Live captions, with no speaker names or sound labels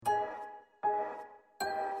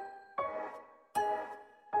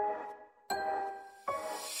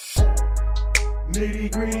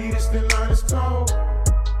Nitty gritty, this the line is tall.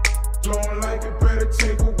 Don't like it, better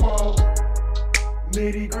take a walk.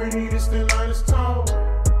 Nitty gritty, this the line is tall.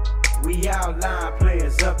 We outline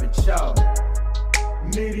players up in chalk.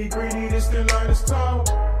 Nitty gritty, this the line is tall.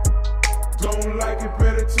 Don't like it,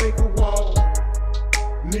 better take a walk.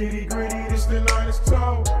 Nitty gritty, this the line is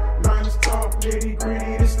tall. Line is tall. Nitty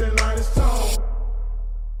gritty, this the line is tall.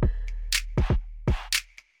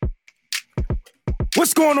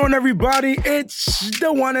 What's going on, everybody? It's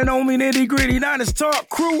the one and only Nitty Gritty Niners Talk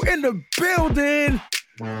crew in the building.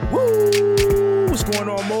 Woo! What's going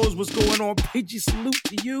on, Mose? What's going on, Peachy? Salute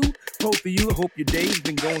to you, both of you. I hope your day's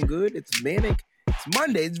been going good. It's manic. It's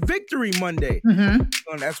Monday. It's Victory Monday.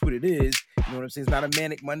 That's what it is. You know what I'm saying? It's not a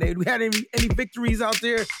manic Monday. Do we had any victories out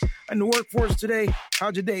there in the workforce today?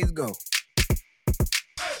 How'd your days go?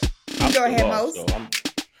 Go ahead, Mose.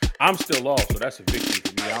 I'm still off, so that's a victory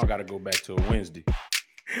for me. I don't got to go back to a Wednesday.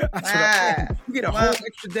 That's what I'm saying. You get a whole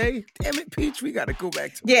extra day. Damn it, Peach. We got to go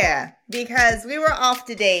back to Yeah, because we were off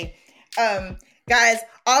today. Guys,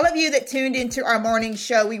 all of you that tuned into our morning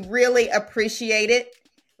show, we really appreciate it.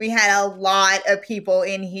 We had a lot of people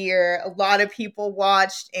in here. A lot of people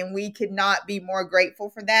watched, and we could not be more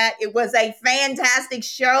grateful for that. It was a fantastic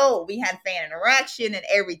show. We had fan interaction and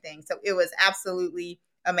everything. So it was absolutely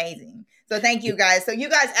amazing. So thank you guys. So you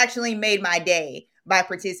guys actually made my day by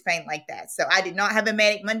participating like that. So I did not have a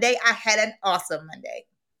manic Monday. I had an awesome Monday.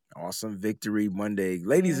 Awesome Victory Monday.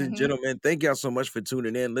 Ladies and gentlemen, thank y'all so much for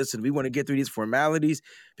tuning in. Listen, we want to get through these formalities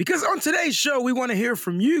because on today's show, we want to hear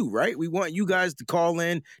from you, right? We want you guys to call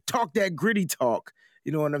in, talk that gritty talk,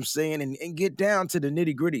 you know what I'm saying, and get down to the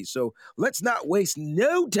nitty gritty. So let's not waste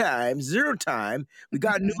zero time. We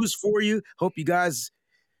got news for you. Hope you guys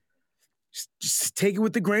just take it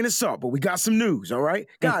with a grain of salt, but we got some news, all right?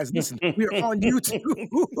 Guys, listen, we are on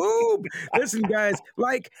YouTube. Listen, guys,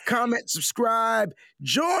 like, comment, subscribe,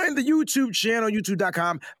 join the YouTube channel,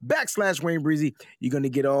 youtube.com/Wayne Breezy. You're going to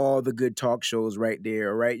get all the good talk shows right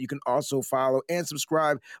there, all right? You can also follow and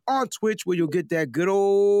subscribe on Twitch where you'll get that good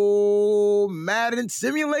old Madden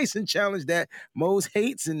simulation challenge that Mose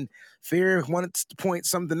hates and Fair wanted to point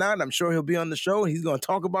something out. I'm sure he'll be on the show and he's going to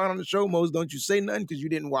talk about it on the show. Mose, don't you say nothing because you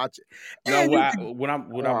didn't watch it. No, what I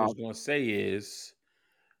was going to say is,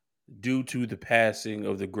 due to the passing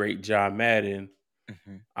of the great John Madden,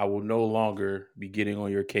 I will no longer be getting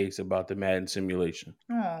on your case about the Madden simulation.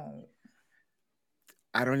 Oh.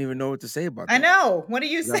 I don't even know what to say about that. I know. What do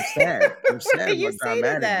you say? I'm sad about John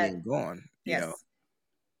Madden being gone. Yes. You know?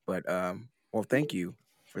 But, well, thank you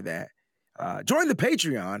for that. Join the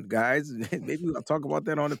Patreon, guys. Maybe I'll talk about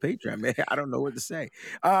that on the Patreon, man. I don't know what to say.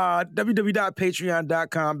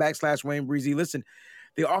 www.patreon.com/Wayne Breezy. Listen,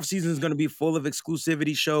 the offseason is going to be full of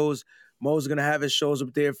exclusivity shows. Mo's going to have his shows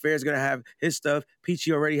up there. Fair's going to have his stuff.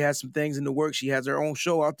 Peachy already has some things in the works. She has her own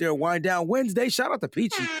show out there, Wind Down Wednesday. Shout out to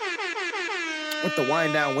Peachy. With the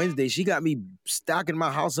Wind Down Wednesday, she got me stocking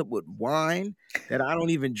my house up with wine that I don't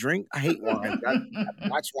even drink. I hate wine. I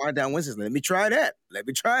watch Wind Down Wednesdays. Let me try that.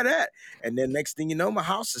 And then next thing you know, my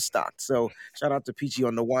house is stocked. So shout out to Peachy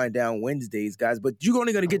on the Wind Down Wednesdays, guys. But you're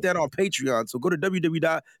only going to get that on Patreon. So go to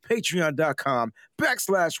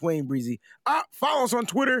www.patreon.com/Wayne Breezy. Follow us on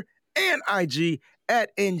Twitter and IG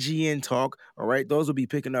at NGN Talk. All right, those will be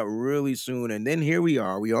picking up really soon. And then here we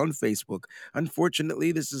are. We on Facebook.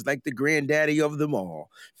 Unfortunately, this is like the granddaddy of them all.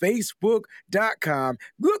 Facebook.com.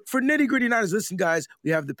 Look for Nitty Gritty Niners. Listen, guys,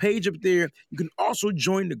 we have the page up there. You can also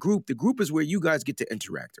join the group. The group is where you guys get to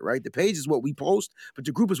interact, all right? The page is what we post, but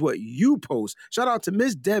the group is what you post. Shout out to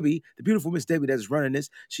Miss Debbie, the beautiful Miss Debbie that is running this.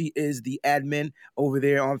 She is the admin over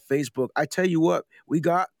there on Facebook. I tell you what, we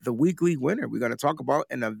got the weekly winner we're going to talk about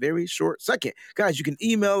in a very short second. Guys, you can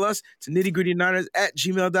email us to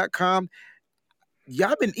nittygrittyniners@gmail.com.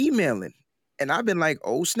 Y'all been emailing, and I've been like,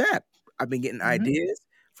 oh, snap. I've been getting ideas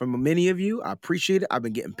from many of you. I appreciate it. I've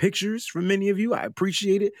been getting pictures from many of you. I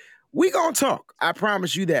appreciate it. We gonna talk. I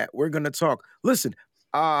promise you that. We're gonna talk. Listen,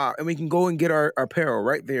 and we can go and get our apparel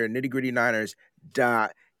right there at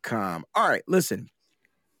nittygrittyniners.com. All right, listen.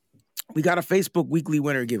 We got a Facebook weekly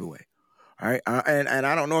winner giveaway. All right, and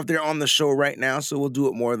I don't know if they're on the show right now, so we'll do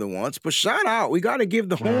it more than once. But shout out, we got to give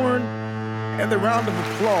the horn and the round of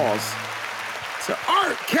applause to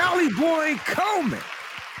Art Cali Boy Coleman,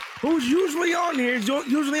 who's usually on here,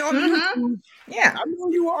 usually on YouTube. Yeah, I know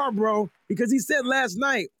you are, bro, because he said last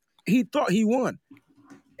night he thought he won.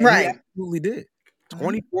 And right, he absolutely did.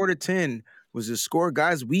 24-10 was the score,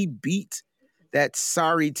 guys. We beat that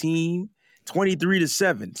sorry team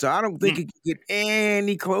 23-7. So I don't think it could get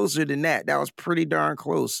any closer than that. That was pretty darn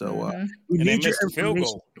close. So we and need they your missed the field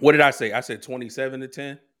information. goal. What did I say? I said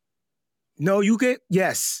 27-10. No, you get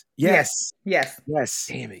yes. Yes.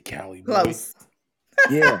 Damn it, Cali boy. Close.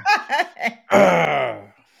 Yeah.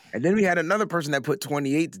 And then we had another person that put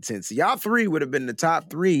 28 to 10. So y'all three would have been the top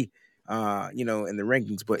three, in the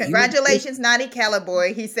rankings. But congratulations, Naughty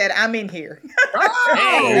Caliboy. He said, "I'm in here."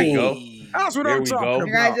 There you go. That's what There I'm we talking go. about.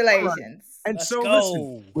 Congratulations. Right. And Let's so go.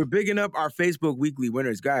 listen, we're bigging up our Facebook weekly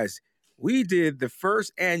winners, guys. We did the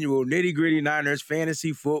first annual Nitty Gritty Niners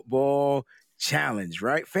Fantasy Football Challenge,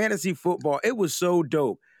 right? Fantasy football. It was so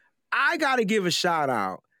dope. I got to give a shout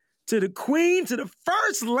out to the queen, to the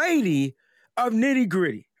first lady of Nitty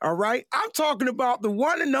Gritty. All right. I'm talking about the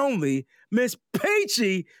one and only Miss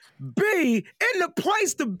Peachy B in the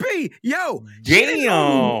place to be. Yo,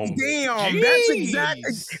 Damn. That's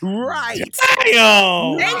exactly right.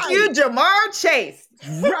 Damn. Thank you, Jamar Chase.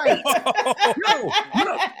 Right. Yo,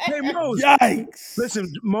 look. Hey, Mose. Yikes.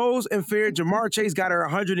 Listen, Mose and Fair, Jamar Chase got her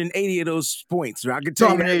 180 of those points. I can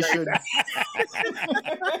tell you that.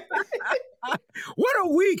 What a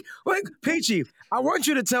week. Like, Peachy, I want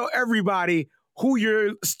you to tell everybody who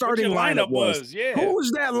your starting lineup was. Yeah. Who was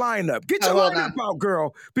that lineup? Get your lineup out,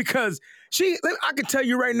 girl. Because I can tell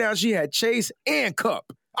you right now, she had Chase and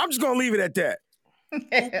Cup. I'm just going to leave it at that.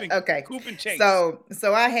 Okay. Coop and Chase. So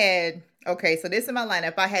I had, so this is my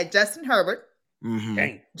lineup. I had Justin Herbert, Mm-hmm.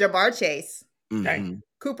 Dang. Jamar Chase, Mm-hmm.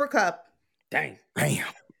 Cooper Kupp, Dang. Bam.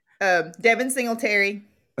 Devin Singletary.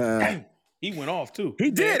 Dang. He went off too. He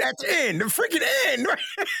did at the end, the freaking end.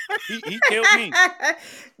 He killed me.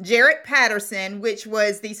 Jarrett Patterson, which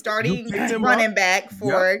was the starting running back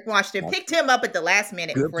for Washington. Picked him up at the last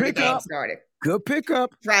minute before the game started. Good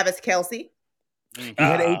pickup. Travis Kelce. He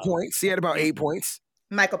had 8 points. He had about 8 points.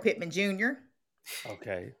 Michael Pittman Jr.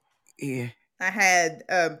 Okay. Yeah. I had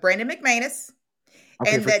Brandon McManus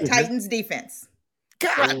and the Titans defense.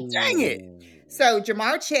 God dang it. So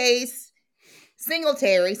Jamar Chase,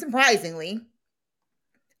 Singletary, surprisingly,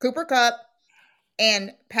 Cooper Kupp,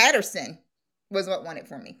 and Patterson was what won it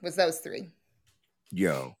for me, was those three.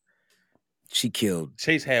 Yo, she killed.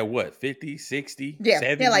 Chase had what, 50, 60, Yeah,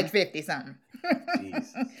 70? he had like 50 something.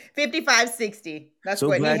 55, 60. That's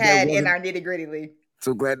what he had in our nitty gritty league.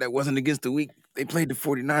 So glad that wasn't against the week they played the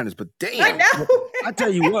 49ers, but damn. I know. I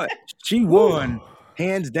tell you what, she won.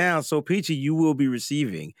 Hands down. So, Peachy, you will be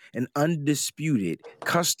receiving an undisputed,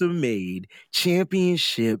 custom-made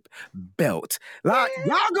championship belt. Like,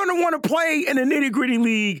 y'all gonna want to play in the nitty-gritty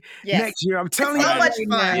league next year. I'm telling you. So much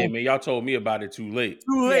fun. Yeah, man, y'all told me about it too late.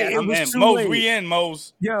 Too late. It was too Mose, late. we in,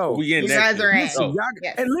 Mose. Yo, We in You next guys are year. in. So,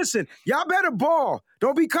 And listen, y'all better ball.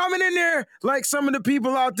 Don't be coming in there like some of the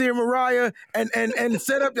people out there, Mariah, and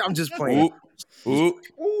set up. I'm just playing. Ooh.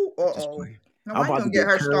 Ooh, Just playing. I'm about to get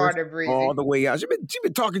her started, Breezy. All the way out. She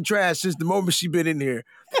been talking trash since the moment she been in here.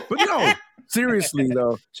 But no, seriously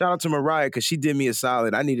though, shout out to Mariah because she did me a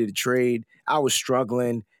solid. I needed a trade. I was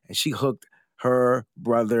struggling, and she hooked her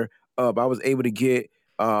brother up. I was able to get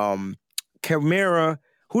Kamara.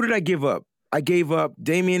 Who did I give up? I gave up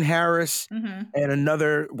Damian Harris and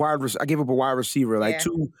another wide receiver. I gave up a wide receiver, like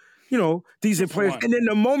two, decent players. And then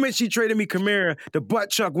the moment she traded me Kamara, the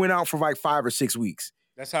butt chuck went out for like 5 or 6 weeks.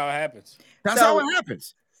 That's how it happens. That's how it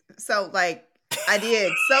happens. So, like, I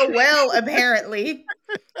did so well, apparently,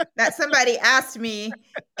 that somebody asked me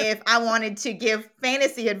if I wanted to give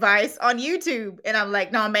fantasy advice on YouTube. And I'm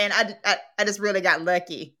like, no, man, I just really got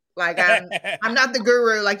lucky. Like, I'm not the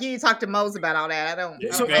guru. Like, you talk to Mose about all that. I don't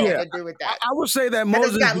have anything to do with that. I would say that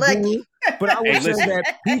Moses got lucky. But I would say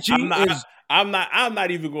that Peachy I'm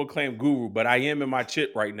not even going to claim guru, but I am in my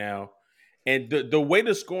chip right now. And the way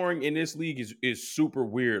the scoring in this league is super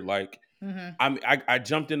weird. Like, I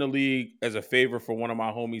jumped in the league as a favor for one of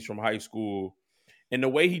my homies from high school, and the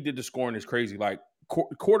way he did the scoring is crazy. Like,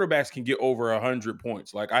 quarterbacks can get over 100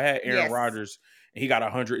 points. Like, I had Aaron Rodgers, and he got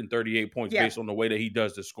 138 points based on the way that he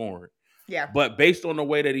does the scoring. Yeah. But based on the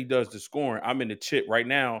way that he does the scoring, I'm in the chip right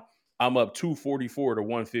now. I'm up 244 to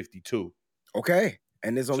 152. Okay,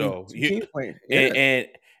 and there's only two teams playing.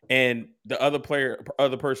 And the other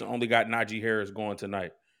person only got Najee Harris going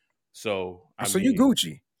tonight. So you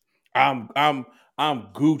Gucci. I'm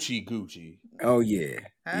Gucci. Oh yeah.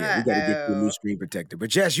 Yeah, we gotta get you a new screen protector. But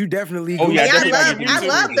Jess, you definitely I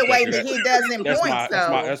love the way that he does in points.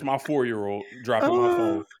 That's my 4-year-old dropping my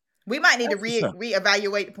phone. We might need to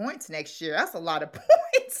reevaluate the points next year. That's a lot of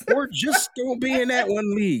points. Or just don't be in that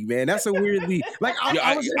one league, man. That's a weird league. Like I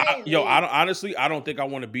don't think I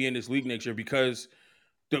want to be in this league next year because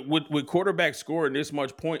with quarterback scoring this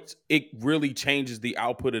much points, it really changes the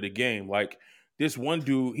output of the game. Like this one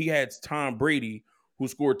dude, he had Tom Brady who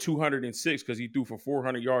scored 206 because he threw for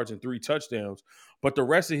 400 yards and 3 touchdowns. But the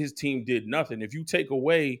rest of his team did nothing. If you take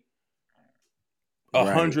away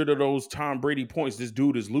 100 of those Tom Brady points, this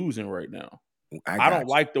dude is losing right now. I don't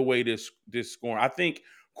like the way this scoring. I think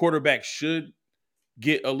quarterbacks should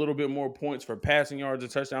get a little bit more points for passing yards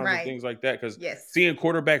and touchdowns and things like that. Because seeing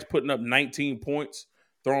quarterbacks putting up 19 points,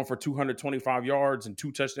 throwing for 225 yards and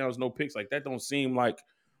 2 touchdowns, no picks, like that don't seem like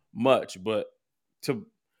much. But to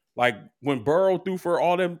like when Burrow threw for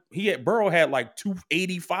all them, Burrow had like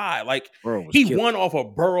 285. Like he won off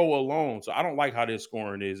of Burrow alone. So I don't like how this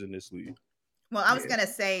scoring is in this league. Well, I was gonna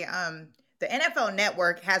say, the NFL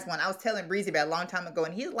Network has one. I was telling Breezy about a long time ago,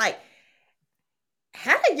 and he's like,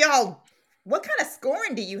 what kind of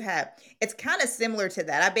scoring do you have? It's kind of similar to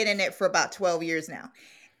that. I've been in it for about 12 years now.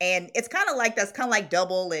 And it's kind of like that's kind of like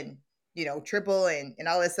double and, triple and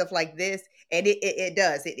all that stuff like this. And it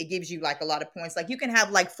does. It gives you like a lot of points. Like you can have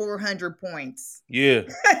like 400 points. Yeah.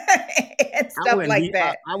 And stuff like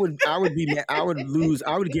that. I would lose.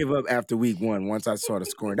 I would give up after week 1 once I saw the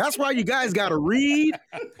scoring. That's why you guys got to read,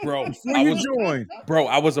 bro. Before you join. Bro,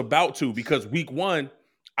 I was about to because week 1,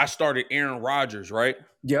 I started Aaron Rodgers, right?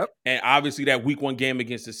 Yep. And obviously that week 1 game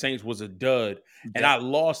against the Saints was a dud. Yep. And I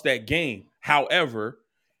lost that game. However,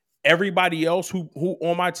 everybody else who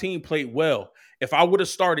on my team played well. If I would have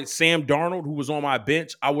started Sam Darnold, who was on my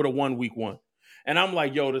bench, I would have won week 1. And I'm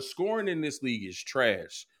like, yo, the scoring in this league is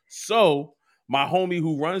trash. So my homie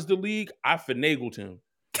who runs the league, I finagled him.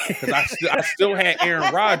 Because I still had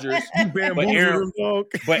Aaron Rodgers.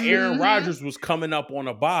 but Aaron Rodgers was coming up on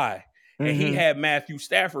a bye. And he had Matthew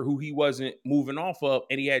Stafford, who he wasn't moving off of,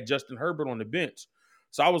 and he had Justin Herbert on the bench.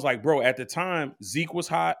 So I was like, bro, at the time, Zeke was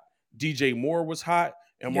hot, DJ Moore was hot,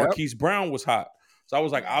 and Marquise Brown was hot. So I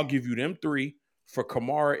was like, I'll give you them 3 for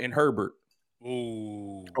Kamara and Herbert.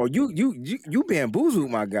 Ooh. Oh, you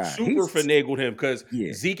bamboozled my guy. Super finagled him because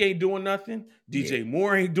Zeke ain't doing nothing. DJ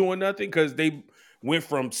Moore ain't doing nothing because they went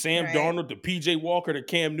from Sam Darnold to PJ Walker to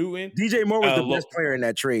Cam Newton. DJ Moore was the best player in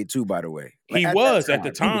that trade too, by the way. Like, he was at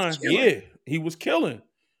the time. He was killing.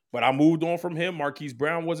 But I moved on from him. Marquise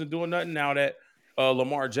Brown wasn't doing nothing now that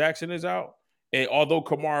Lamar Jackson is out. And although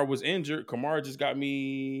Kamara was injured, Kamara just got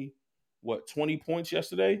me 20 points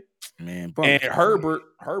yesterday. Man, and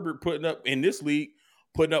Herbert putting up in this league,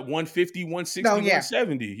 putting up 150, 160,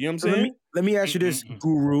 170. You know what I'm saying? Let me ask you this,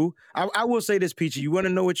 Guru. I will say this, Peachy. You want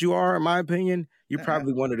to know what you are, in my opinion? You're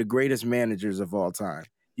probably one of the greatest managers of all time.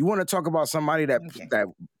 You want to talk about somebody that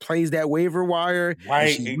plays that waiver wire,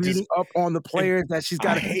 right? She's reading up on the players that she's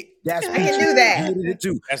got to. That's I can do that. Hated it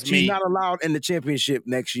too. That's she's me. not allowed in the championship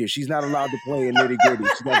next year. She's not allowed to play in nitty gritty.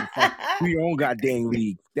 She got to do your own goddamn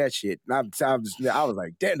league. That shit. I was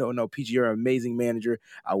like, damn, no, Peachy, you're an amazing manager.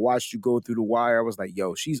 I watched you go through the wire. I was like,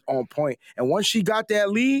 yo, she's on point. And once she got that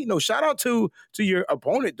lead, shout out to your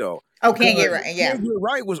opponent though. Oh, Can't Get Right, yeah. Can't Get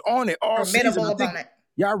Right was on it all season. Opponent.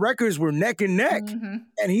 Y'all records were neck and neck.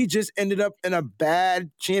 And he just ended up in a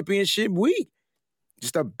bad championship week.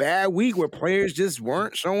 Just a bad week where players just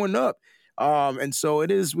weren't showing up. And so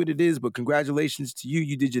it is what it is, but congratulations to you.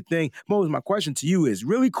 You did your thing. Mose, my question to you is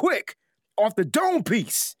really quick, off the dome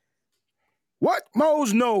piece. What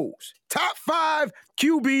Mose knows? Top 5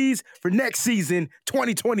 QBs for next season,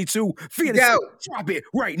 2022. Phoenix, drop it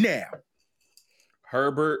right now.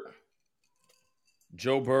 Herbert,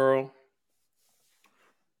 Joe Burrow,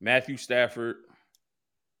 Matthew Stafford.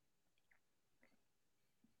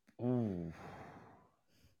 Ooh.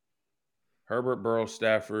 Herbert, Burrow,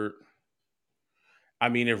 Stafford. I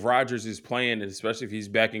mean, if Rodgers is playing, and especially if he's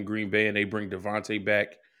back in Green Bay and they bring Devontae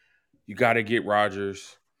back, you got to get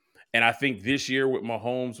Rodgers. And I think this year with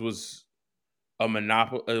Mahomes was a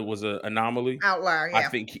monopoly. It was an anomaly. Outlier, yeah.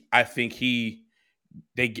 I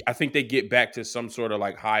think they get back to some sort of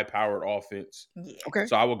like high-powered offense. Yeah. Okay.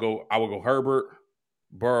 So I would go Herbert,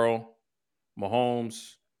 Burrow,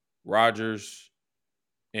 Mahomes, Rodgers,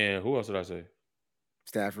 and who else did I say?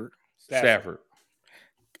 Stafford.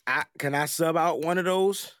 Can I sub out one of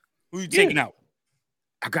those? Who you taking out?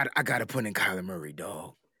 I got to put in Kyler Murray,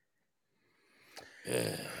 dog.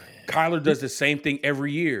 Kyler does the same thing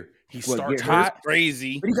every year. He starts hot,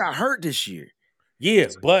 crazy, but he got hurt this year. Yeah,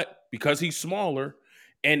 but because he's smaller,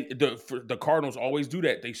 and the Cardinals always do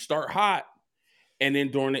that. They start hot, and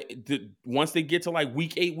then during once they get to like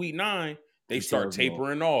week 8, week 9, they start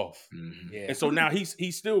tapering off. Mm-hmm. Yeah. And so now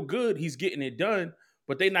he's still good. He's getting it done,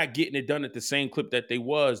 but they're not getting it done at the same clip that they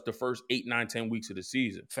was the first 8, 9, 10 weeks of the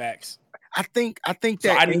season. Facts. I think that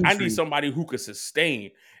so I need somebody who could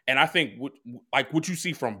sustain. And I think what you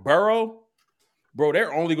see from Burrow, bro,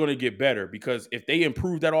 they're only going to get better because if they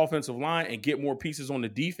improve that offensive line and get more pieces on the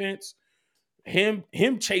defense, him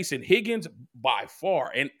chasing Higgins by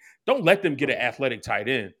far, and don't let them get an athletic tight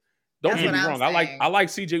end. Don't get me wrong. I like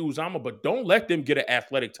CJ Uzomah, but don't let them get an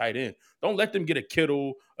athletic tight end. Don't let them get a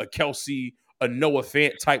Kittle, a Kelsey, a Noah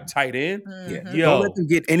Fant type tight end. Yeah. Don't let them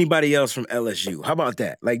get anybody else from LSU. How about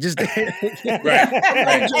that? Like just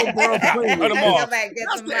right. Joe Burrow put them off.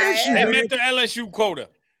 They met the LSU quota.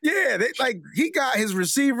 Yeah, he got his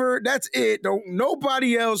receiver. That's it.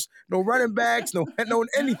 Nobody else. No running backs. No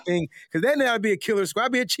anything. Because then that'd be a killer squad.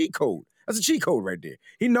 That'd be a cheat code. That's a cheat code right there.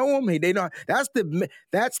 He know him. They know.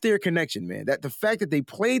 That's their connection, man. That the fact that they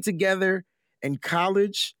played together in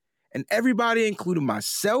college, and everybody, including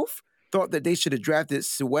myself, thought that they should have drafted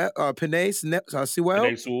Penei Sewell.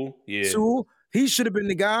 Yeah. Sewell. He should have been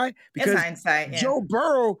the guy because Joe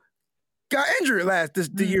Burrow got injured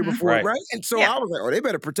the year before, right? And so I was like, oh, they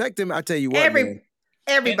better protect him. I tell you what,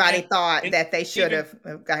 everybody thought that they should have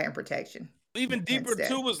got him protection. Even deeper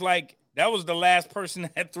too was like that was the last person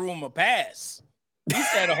that threw him a pass. He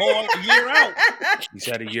had a whole year out. He's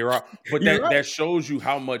had a year out, but that shows you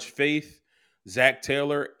how much faith Zach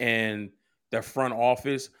Taylor and the front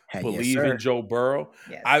office believe in Joe Burrow.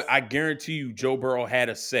 Yes. I guarantee you, Joe Burrow had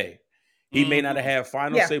a say. He may not have had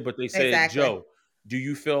final say, but they said, Joe, do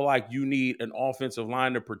you feel like you need an offensive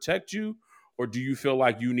line to protect you, or do you feel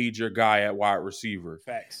like you need your guy at wide receiver?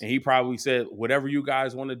 Facts. And he probably said, whatever you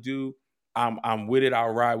guys want to do, I'm with it.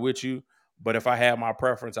 I'll ride with you. But if I have my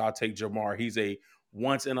preference, I'll take Jamar. He's a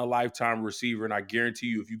once-in-a-lifetime receiver, and I guarantee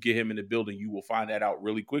you, if you get him in the building, you will find that out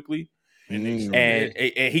really quickly. And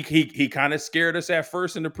he kind of scared us at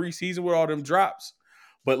first in the preseason with all them drops.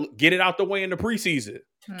 But get it out the way in the preseason.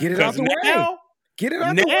 Get it out the way. Get it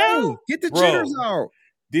out the way. Get the jitters out.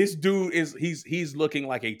 This dude he's looking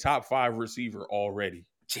like a top 5 receiver already.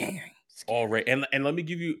 Dang. Already. And let me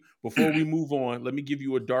give you, before we move on, let me give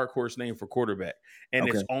you a dark horse name for quarterback. And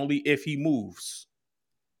it's only if he moves.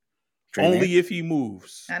 If he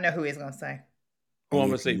moves. I know who he's going to say. Who I'm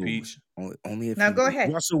going to say, Peach? Only if go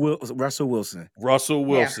ahead. Russell Wilson. Russell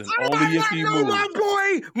Wilson. Yeah. Only if he moves. My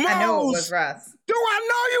boy, Mose. I know it was Russ. Do I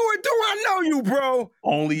know you or do I know you, bro?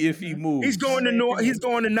 Only if he moves. He's going to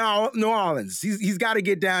New Orleans. He's got to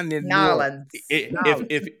get down there. New Orleans.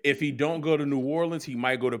 If he don't go to New Orleans, he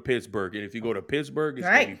might go to Pittsburgh. And if you go to Pittsburgh, it's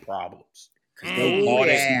going to be problems.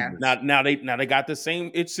 Now they got the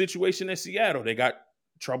same situation as Seattle. They got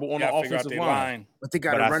trouble on the offensive line. But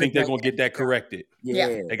I think they're going to get that corrected.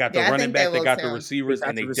 Yeah. They got the running back, they got the receivers,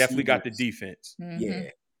 and they definitely got the defense. Mm-hmm. Yeah.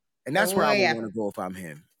 And that's where I would want to go if I'm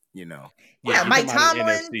him, you know. Yeah, Mike Tomlin.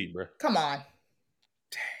 NFC, come on.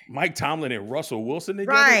 Mike Tomlin and Russell Wilson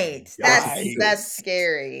together? Right. That's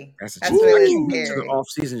scary. That's really scary. To the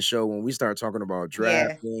off-season show when we start talking about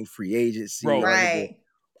drafting, free agency. Bro, right.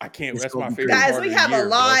 I can't. That's my favorite guys, part we have a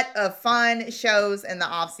lot of fun shows in the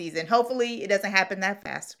off season. Hopefully, it doesn't happen that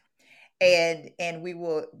fast, and we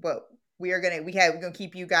will. But we're gonna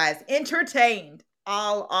keep you guys entertained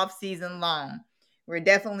all off season long. We're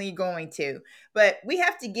definitely going to, but we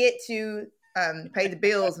have to get to pay the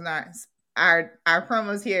bills and our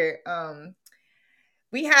promos here.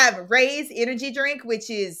 We have Ray's energy drink, which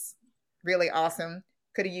is really awesome.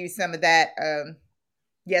 Could have used some of that.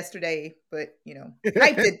 Yesterday, but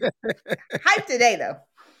hyped today though.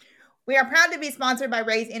 We are proud to be sponsored by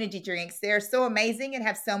Ray's energy drinks. They are so amazing and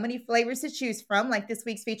have so many flavors to choose from, like this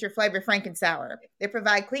week's feature flavor, Frankensour. They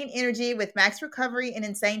provide clean energy with max recovery and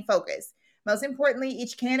insane focus. Most importantly,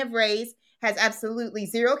 each can of Ray's has absolutely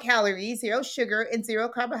 0 calories, 0 sugar, and 0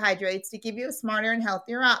 carbohydrates to give you a smarter and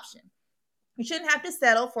healthier option. You shouldn't have to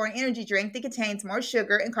settle for an energy drink that contains more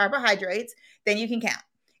sugar and carbohydrates than you can count.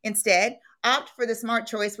 Instead, opt for the smart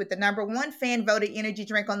choice with the #1 fan-voted energy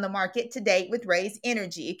drink on the market to date with Ray's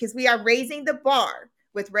Energy, because we are raising the bar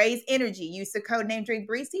with Ray's Energy. Use the code name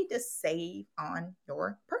DrinkBreezy to save on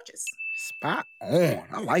your purchase. Spot on.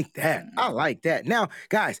 I like that. Now,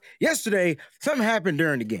 guys, yesterday, something happened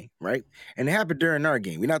during the game, right? And it happened during our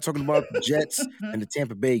game. We're not talking about the Jets and the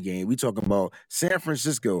Tampa Bay game. We're talking about San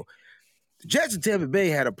Francisco. The Jets and Tampa Bay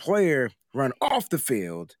had a player run off the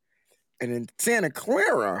field. And in Santa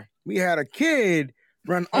Clara, we had a kid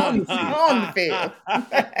run on the field.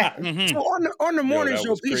 So on the morning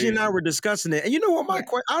show, Peachy and I were discussing it. And you know what? I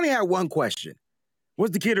only had one question.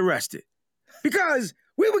 Was the kid arrested? Because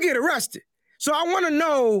we would get arrested. So I want to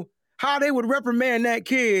know how they would reprimand that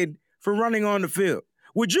kid for running on the field.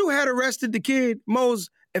 Would you have arrested the kid,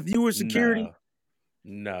 Mose, if you were security?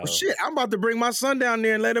 No. Well, shit, I'm about to bring my son down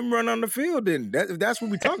there and let him run on the field. Then that's what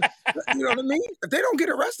we talking. You know what I mean? If they don't get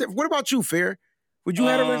arrested, what about you, Fair? Would you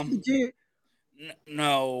have arrested the kid?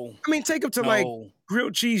 No. I mean, take him to like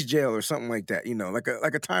grilled cheese jail or something like that.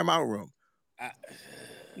 Like a timeout room.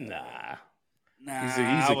 Nah. He's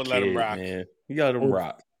a kid, let him rock. Man. You got him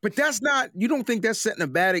rock. But that's not, you don't think that's setting a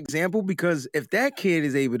bad example? Because if that kid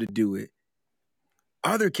is able to do it,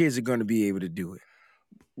 other kids are going to be able to do it.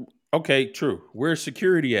 Okay, true. Where's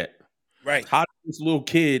security at? Right. How does this little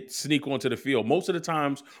kid sneak onto the field? Most of the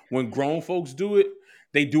times when grown folks do it,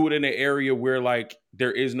 they do it in an area where like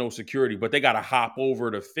there is no security, but they got to hop over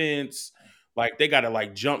the fence. Like they got to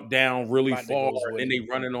like jump down really far and then they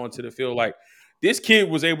running onto the field. Like this kid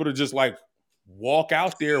was able to just like walk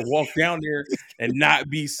out there, walk down there and not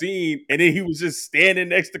be seen. And then he was just standing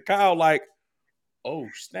next to Kyle like, oh,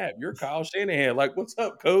 snap, you're Kyle Shanahan. Like, what's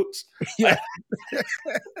up, coach? Yeah.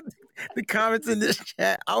 The comments in this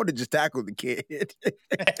chat, I would have just tackled the kid.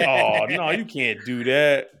 Oh, no, you can't do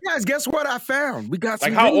that. Guys, guess what I found? We got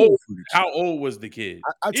some like how old footage. Was the kid?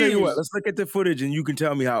 I'll tell you what, let's look at the footage and you can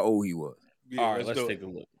tell me how old he was. Yeah, all right, let's take a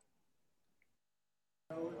look.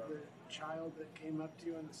 The child that came up to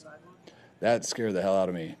you on the sideline? That scared the hell out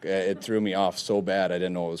of me. It threw me off so bad I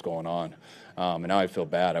didn't know what was going on. And now I feel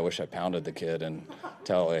bad. I wish I pounded the kid and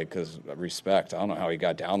tell, like, because respect. I don't know how he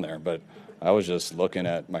got down there, but I was just looking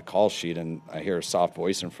at my call sheet and I hear a soft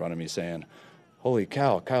voice in front of me saying, "Holy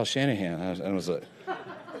cow, Kyle Shanahan!" And it was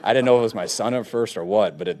I didn't know if it was my son at first or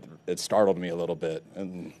what, but it startled me a little bit.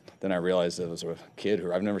 And then I realized it was a kid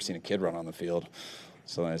who I've never seen a kid run on the field.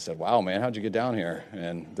 So then I said, "Wow, man, how'd you get down here?"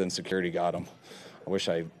 And then security got him. I wish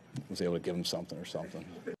I was able to give him something or something.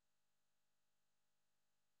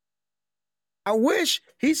 I wish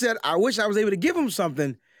I was able to give him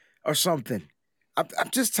something or something. I'm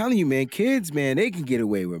just telling you, man, kids, man, they can get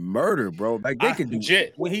away with murder, bro. Like they can do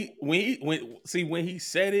legit. When he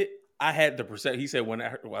said it, I had the perception. He said when I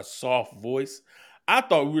heard a soft voice, I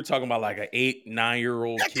thought we were talking about like an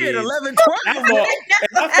 8-9-year-old kid. 11, 12.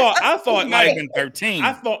 I thought might have like been 13.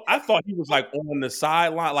 I thought he was like on the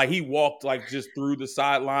sideline, like he walked like just through the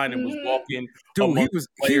sideline and was walking. Dude,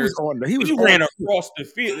 he was ran across the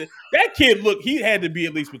field. That kid, look, he had to be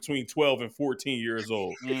at least between 12 and 14 years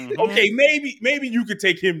old. Mm-hmm. Okay, maybe you could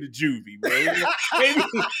take him to juvie, bro.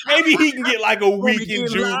 maybe he can get like a week in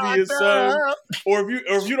juvie or something. Or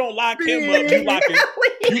if you don't lock him up,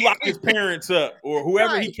 you lock his parents up, or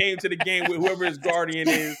whoever he came to the game with, whoever his guardian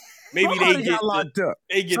is. Maybe they get locked up.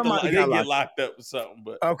 They get locked up or something.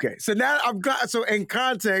 But okay, so now so in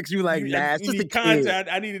context, you like, nah, it's just a context.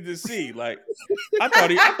 I needed to see. Like, I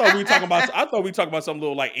thought we talking about some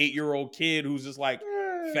little like 8-year-old kid who's just like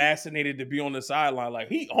fascinated to be on the sideline. Like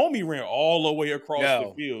homie ran all the way across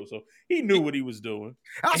the field, so he knew what he was doing.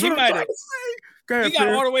 He might have. He got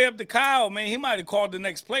all the way up to Kyle, man. He might have called the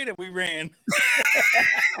next play that we ran.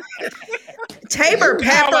 Tabor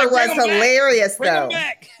Pepper was hilarious, though.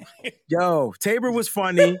 Yo, Tabor was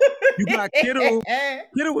funny. You got Kittle.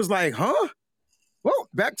 Kittle was like, huh? Well,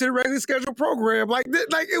 back to the regular schedule program. Like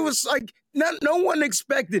it was like no one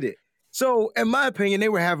expected it. So, in my opinion, they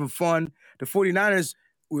were having fun. The 49ers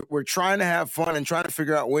were trying to have fun and trying to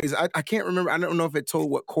figure out ways. I can't remember. I don't know if it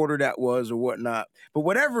told what quarter that was or whatnot. But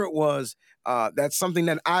whatever it was, that's something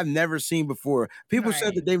that I've never seen before. People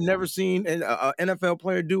said that they've never seen an NFL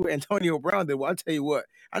player do what Antonio Brown did. Well, I'll tell you what.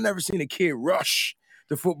 I've never seen a kid rush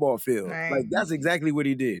the football field. Right. Like, that's exactly what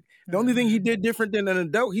he did. The only thing he did different than an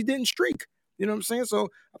adult, he didn't streak. You know what I'm saying? So,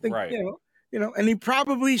 I think, you know, and he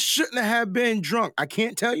probably shouldn't have been drunk. I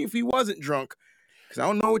can't tell you if he wasn't drunk. Because I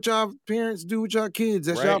don't know what y'all parents do with y'all kids.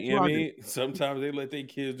 That's y'all problem. I mean, sometimes they let their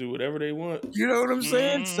kids do whatever they want. You know what I'm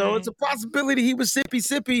saying? Mm-hmm. So it's a possibility he was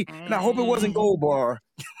sippy, and I hope it wasn't Gold Bar.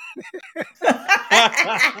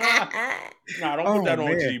 Nah, don't put that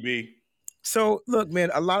on GB. So look, man,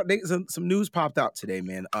 some news popped out today,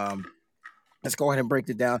 man. Let's go ahead and break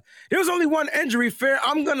it down. There was only one injury, Fair.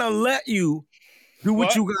 I'm gonna let you do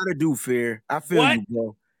what you gotta do, Fair. I feel you,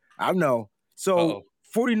 bro. I know. So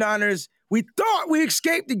 49ers. We thought we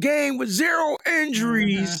escaped the game with 0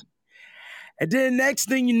 injuries. And then next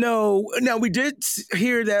thing you know, now we did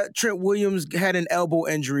hear that Trent Williams had an elbow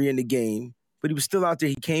injury in the game, but he was still out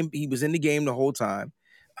there. He was in the game the whole time.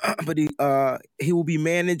 But he will be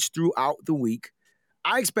managed throughout the week.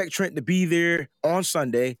 I expect Trent to be there on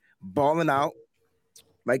Sunday, balling out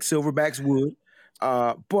like Silverbacks would.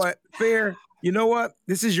 But Fair, you know what?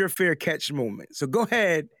 This is your fair catch moment. So go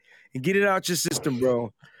ahead and get it out your system,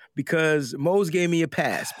 bro. Because Mose gave me a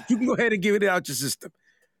pass. But you can go ahead and give it out your system.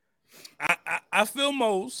 I feel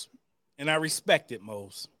Mose, and I respect it,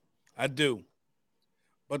 Mose. I do.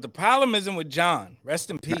 But the problem isn't with John. Rest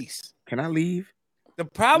in peace. Can I leave? The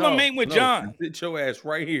problem ain't with John. Sit your ass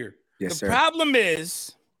right here. Yes, the problem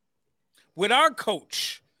is with our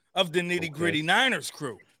coach of the nitty-gritty Niners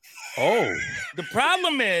crew. Oh. The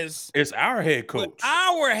problem is it's our head coach.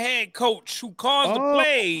 Our head coach who calls the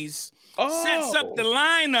plays, sets up the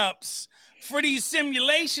lineups, for these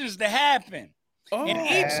simulations to happen. Oh. And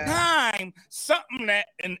each time something that,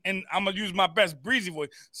 and I'm going to use my best breezy voice,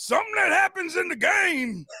 something that happens in the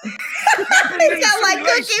game. He sound like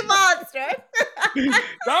Cookie Monster.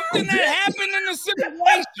 Something that happened in the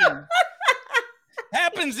simulation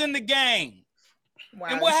happens in the game. Wow,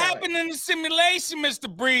 and what happened in the simulation,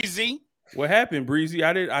 Mr. Breezy? What happened, Breezy?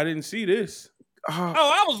 I didn't see this.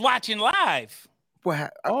 I was watching live.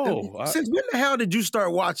 Since when the hell did you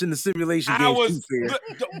start watching the simulation games?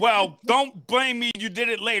 Well, don't blame me. You did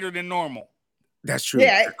it later than normal. That's true.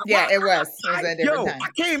 Yeah, it was. It was at different time. I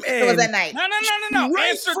came in. It was at night. No.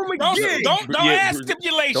 Right Answer, from a don't ask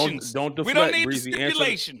stipulations. Don't deflect, we don't need Breezy.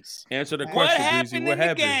 stipulations. Answer the What question, happened Breezy. in What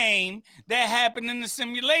happened? the game that happened in the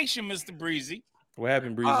simulation, Mr. Breezy? What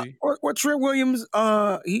happened, Breezy? What Trent Williams,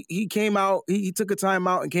 he came out, he took a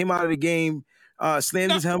timeout and came out of the game,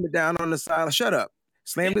 slammed his helmet down on the sideline. Shut up.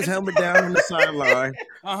 Slammed his helmet down on the sideline.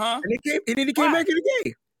 And then he came back in the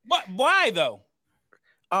game. But why though?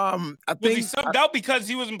 I think was he subbed out because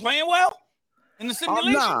he wasn't playing well in the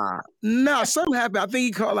simulation? Nah, something happened. I think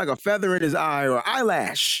he caught like a feather in his eye or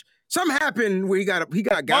eyelash. Something happened where he got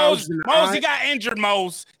gouged in the eye. He got injured,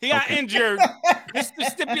 Mose. He got injured. It's the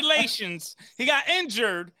stipulations. He got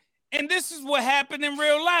injured, and this is what happened in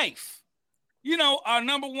real life. You know, our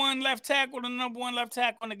number one left tackle in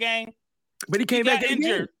the game. But he came back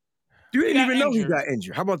injured. You didn't even know he got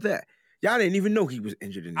injured. How about that? Y'all didn't even know he was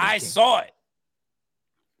injured in this game. I saw it.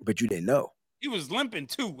 But you didn't know. He was limping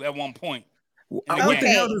too at one point. What the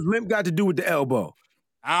hell does limp got to do with the elbow?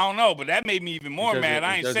 I don't know, but that made me even more mad.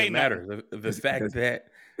 I ain't saying matter. The fact that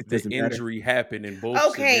the injury happened in both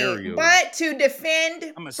scenarios. But to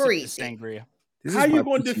defend Breezy. How you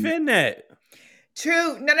going to defend that?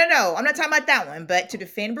 True. No. I'm not talking about that one. But to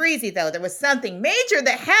defend Breezy, though, there was something major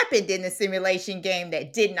that happened in the simulation game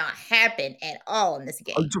that did not happen at all in this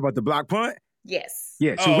game. Oh, you talking about the block punt? Yes.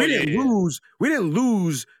 Yeah. So we didn't lose. We didn't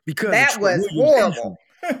lose because that was horrible.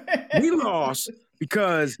 We lost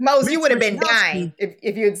because Mose, you would have been dying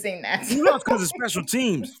if you had seen that. We lost because of special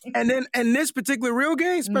teams. And then this particular real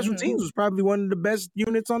game, special teams was probably one of the best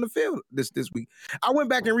units on the field this week. I went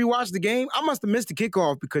back and rewatched the game. I must have missed the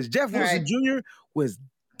kickoff because Jeff Wilson Jr. was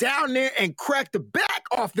down there and cracked the back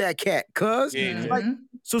off that cat,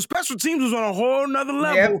 so special teams was on a whole nother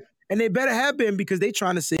level. Yep. And they better have been because they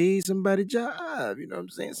trying to save somebody's job. You know what I'm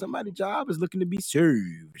saying? Somebody's job is looking to be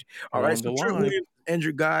served. All right, so Trent Williams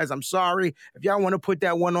injured, guys. I'm sorry. If y'all want to put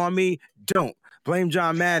that one on me, don't. Blame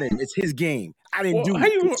John Madden. It's his game. I didn't do it. How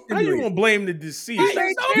you going to blame the deceased?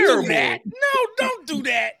 Don't do that. No, don't do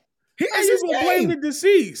that. How you going to blame the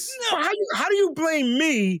deceased? No. How do you blame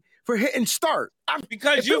me for hitting start?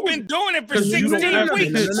 Because you've been doing it for 16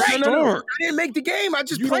 weeks. No. I didn't make the game. I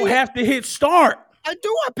just played. You don't have to hit start. I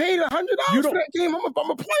do. I paid $100 for that game. I'm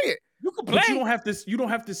gonna play it. You can play. But you don't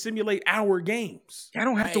have to simulate our games. I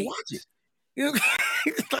don't have to watch it.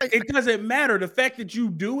 It doesn't matter. The fact that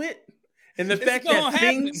you do it and the fact that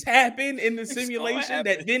things happen in the simulation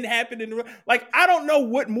that didn't happen in the I don't know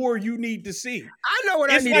what more you need to see. I know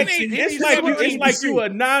what I need to see. It's like you a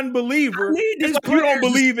non-believer. It's like you don't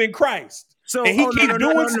believe in Christ. So, and he keep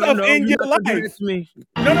doing stuff in your life. No.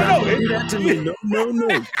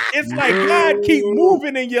 It's like God keep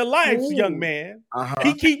moving in your life, young man.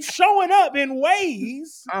 He keeps showing up in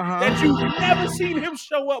ways that you've never seen him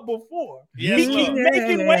show up before. Yes, he keeps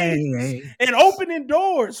making ways and opening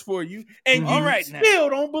doors for you, and you still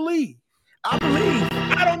don't believe. I believe.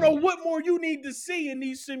 I don't know what more you need to see in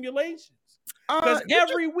these simulations. Because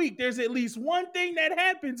every week there's at least one thing that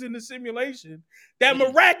happens in the simulation that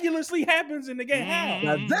miraculously happens in the game. How?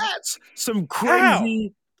 Now that's some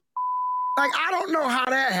crazy. I don't know how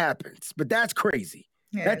that happens, but that's crazy.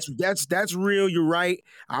 Yes. That's real. You're right.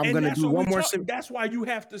 I'm gonna do one more. That's why you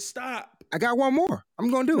have to stop. I got one more. I'm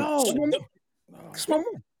gonna do it. Just one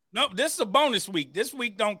more. No, this is a bonus week. This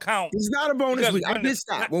week don't count. It's not a bonus week. I did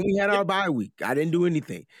stop when we had our bye week. I didn't do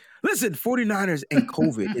anything. Listen, 49ers and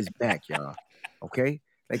COVID is back, y'all. Okay?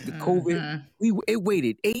 Like the COVID, it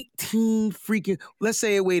waited 18 freaking, let's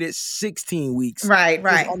say it waited 16 weeks. Right.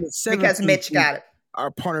 Because Mitch got it. Our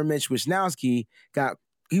partner, Mitch Wisnowski,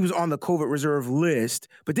 he was on the COVID reserve list,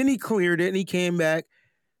 but then he cleared it and he came back.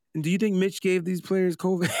 And do you think Mitch gave these players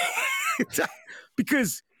COVID?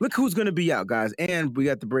 Because look who's going to be out, guys. And we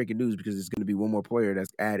got the breaking news because there's going to be one more player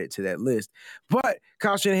that's added to that list. But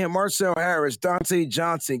Kyle Shanahan, Marcel Harris, Dante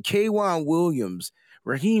Johnson, K'Wan Williams,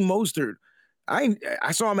 Raheem Mostert.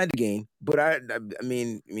 I saw him at the game, but I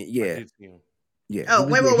mean, yeah. Yeah. Oh,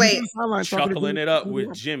 wait. Chuckling it up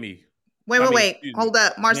with Jimmy. Wait. Hold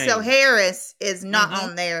up. Marcel Harris is not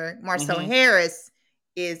on there. Marcel Harris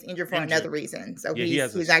is injured for another reason. So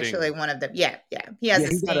he's actually one of them. Yeah. He has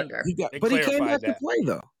a stinger. But he came back to play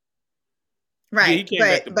though. Right.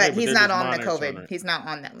 But he's not on the COVID. He's not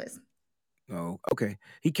on that list. Oh, okay.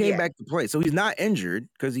 He came back to play. So he's not injured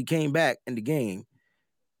because he came back in the game.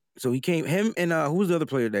 So him and who was the other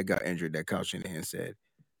player that got injured that Kyle Shanahan said?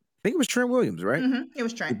 I think it was Trent Williams, right? Mm-hmm. It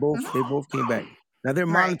was Trent. They both came back. Now they're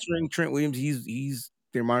monitoring Trent Williams.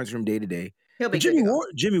 They're monitoring him day to day. He'll be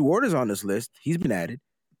Jimmy Ward is on this list. He's been added.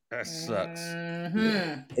 That sucks.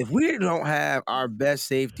 Mm-hmm. If we don't have our best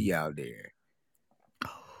safety out there,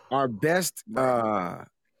 our best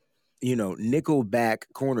nickelback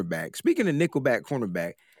cornerback. Speaking of nickelback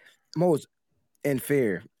cornerback, Mose and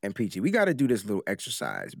Fair and Peachy, we got to do this little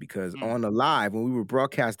exercise because on the live, when we were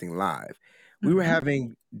broadcasting live, we were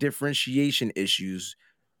having differentiation issues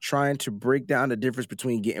trying to break down the difference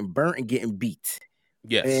between getting burnt and getting beat.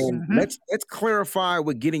 Yes. And let's clarify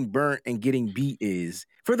what getting burnt and getting beat is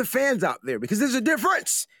for the fans out there, because there's a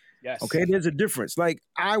difference. Yes. Okay, there's a difference. Like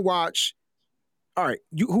I watch. All right,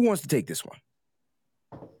 who wants to take this one?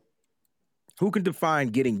 Who can define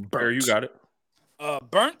getting burnt? There, you got it.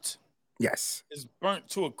 Burnt? Yes. Is burnt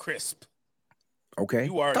to a crisp. Okay.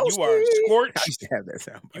 You are scorched. I used to have that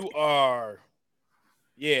sound. You are,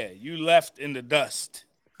 you left in the dust.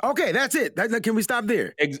 Okay, that's it. Can we stop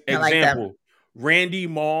there? Example: like Randy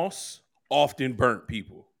Moss often burnt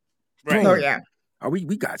people. Right. Oh yeah.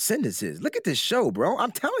 We got sentences. Look at this show, bro.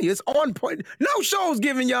 I'm telling you, it's on point. No show's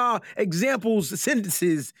giving y'all examples,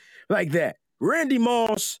 sentences like that. Randy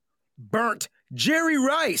Moss burnt. Jerry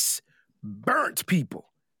Rice burnt people.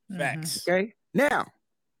 Facts. Okay. Now,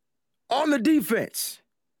 on the defense,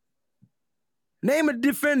 name a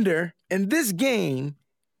defender in this game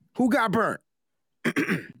who got burnt.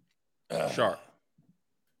 Sharp.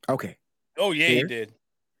 Okay. Oh yeah, he did.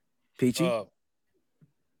 Peachy.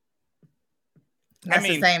 That's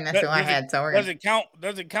the same. That's who I had. So does it count?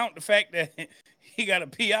 Does it count the fact that he got a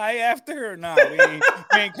PI after or not? We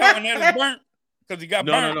ain't counting that as burnt because he got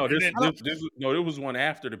burnt. No. It was one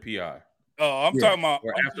after the PI. Oh, I'm talking about.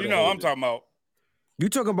 I'm talking about. You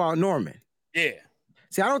talking about Norman? Yeah.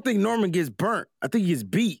 See, I don't think Norman gets burnt. I think he gets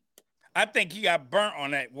beat. I think he got burnt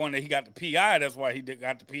on that one that he got the PI. That's why he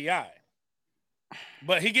got the PI.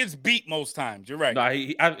 But he gets beat most times. You're right. No,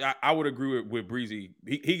 I would agree with Breezy.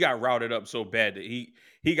 He got routed up so bad that he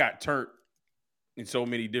got turned in so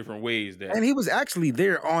many different ways that. And he was actually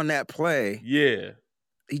there on that play. Yeah.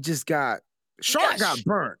 He just got Shark got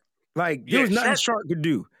burnt. Like there was nothing Shark could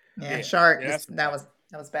do. Yeah, Shark. Yeah, that was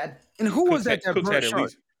bad. And who was that burnt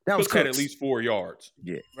Shark? That was Cooks had at least 4 yards.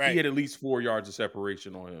 Yeah, right. He had at least 4 yards of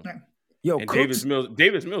separation on him. Yo, and Davis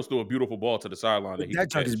Mills threw a beautiful ball to the sideline. That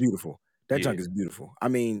junk is beautiful. That junk is beautiful. I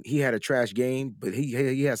mean, he had a trash game, but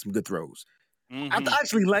he had some good throws. I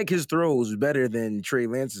actually like his throws better than Trey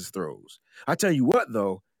Lance's throws. I tell you what,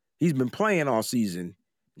 though, he's been playing all season.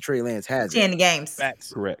 Trey Lance has 10 games.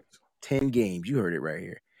 That's correct. 10 games. You heard it right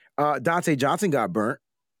here. Dante Johnson got burnt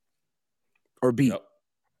or beat. Yep.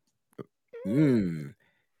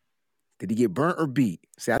 Did he get burnt or beat?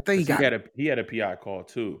 See, I think he had a PI call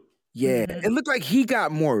too. Yeah, it looked like he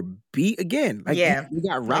got more beat again. Like he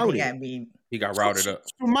got routed. He got routed up.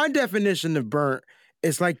 So my definition of burnt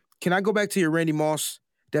is like, can I go back to your Randy Moss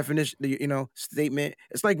definition, statement?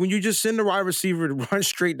 It's like when you just send the wide receiver to run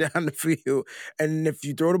straight down the field, and if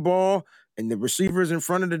you throw the ball and the receiver's in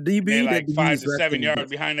front of the DB, they're like 5 to 7 yards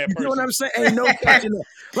behind that person. You know what I'm saying? Ain't no catching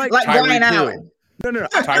it. Like Brian Allen. No.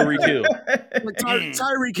 Tyreek Hill.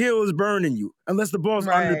 Tyreek Hill is burning you. Unless the ball's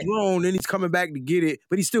underthrown, then he's coming back to get it,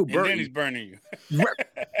 but he's still burning. And then he's burning you.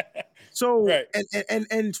 Right. So,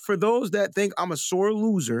 and for those that think I'm a sore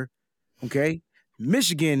loser, okay,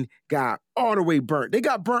 Michigan got all the way burnt. They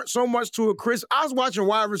got burnt so much to a crisp. I was watching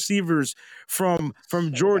wide receivers from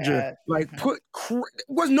Georgia,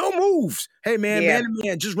 was no moves. Hey, man,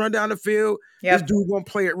 just run down the field. Yep. This dude won't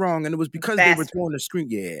play it wrong. And it was because they were throwing the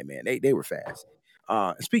screen. Yeah, man, they were fast.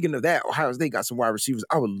 Speaking of that, Ohio State got some wide receivers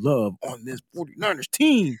I would love on this 49ers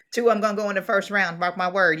team. 2 of them going to go in the first round. Mark my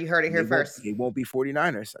word. You heard it here first. It won't be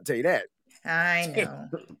 49ers. I'll tell you that. I know.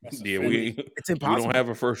 It's impossible. We don't have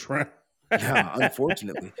a first round. Yeah,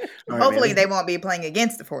 unfortunately. Hopefully they won't be playing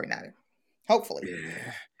against the 49ers. Hopefully.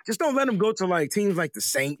 Yeah. Just don't let them go to like teams like the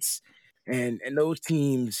Saints and those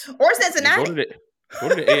teams. Or Cincinnati. Go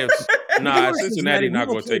to the AFC. Nah, Cincinnati not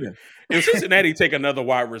going to take it. If Cincinnati take another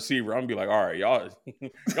wide receiver, I'm going to be like, all right, y'all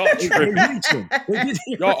tripping.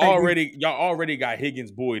 y'all already got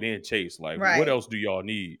Higgins, Boyd, and Chase. Like, what else do y'all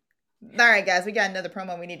need? All right, guys, we got another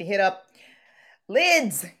promo we need to hit up.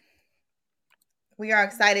 Lids. We are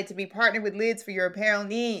excited to be partnered with Lids for your apparel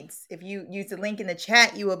needs. If you use the link in the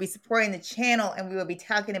chat, you will be supporting the channel, and we will be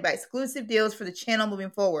talking about exclusive deals for the channel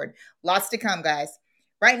moving forward. Lots to come, guys.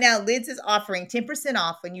 Right now, Lids is offering 10%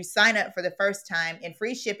 off when you sign up for the first time and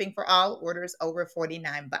free shipping for all orders over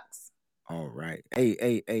 $49. All right.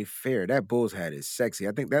 Hey, Fair. That Bulls hat is sexy.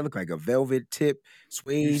 I think that looked like a velvet tip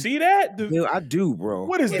suede. You see that? I do, bro.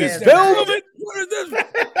 What is this? Velvet? What is this?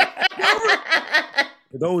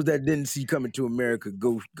 For those that didn't see Coming to America,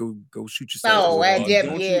 go shoot yourself. Oh,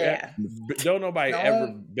 Don't nobody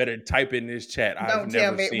ever better type in this chat. I've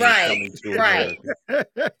never seen Coming to America.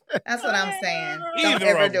 That's what I'm saying. Don't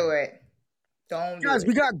ever do it. Guys,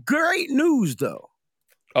 we got great news though.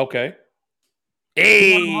 Okay.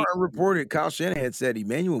 Hey, reported Kyle Shanahan said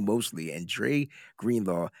Emmanuel Mosley and Dre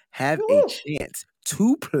Greenlaw have a chance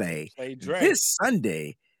to play this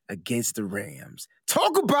Sunday against the Rams.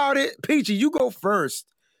 Talk about it. Peachy, you go first.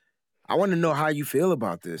 I want to know how you feel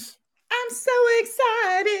about this. I'm so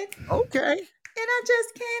excited. Okay. And I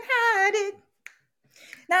just can't hide it.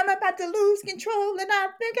 Now I'm about to lose control and I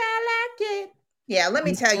think I like it. Yeah, let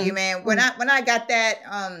me tell you, man, when I got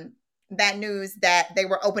that news that they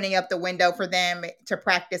were opening up the window for them to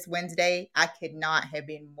practice Wednesday, I could not have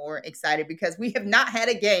been more excited because we have not had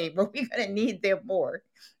a game, but we're going to need them more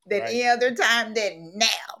than any other time than now.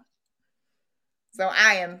 So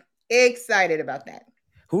I am excited about that.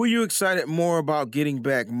 Who are you excited more about getting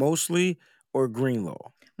back, Mosley or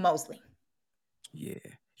Greenlaw? Mosley. Yeah.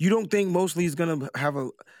 You don't think Mosley is going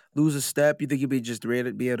to lose a step? You think he'll be just ready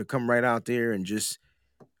to be able to come right out there and just,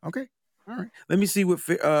 okay. All right. Let me see what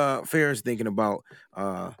Fair is thinking about.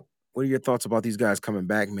 What are your thoughts about these guys coming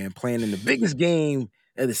back, man, playing in the biggest game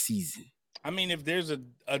of the season? I mean, if there's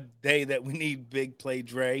a day that we need big play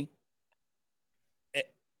Dre,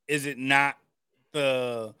 is it not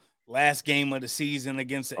the last game of the season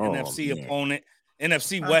against the NFC opponent,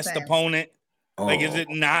 NFC West opponent? Like, is it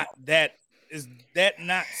not that? Is that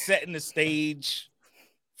not setting the stage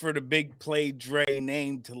for the big play Dre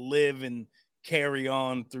name to live and carry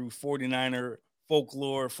on through 49er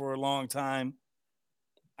folklore for a long time?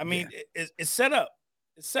 I mean, it's set up.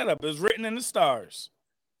 It's set up. It was written in the stars.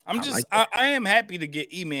 I am happy to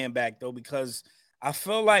get E-Man back, though, because I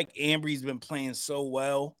feel like Ambry's been playing so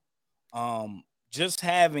well. Just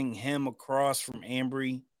having him across from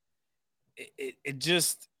Ambry, it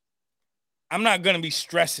just – I'm not going to be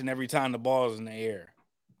stressing every time the ball is in the air.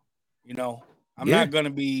 You know? I'm not going to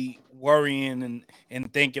be worrying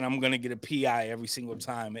and thinking I'm going to get a PI every single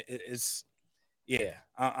time.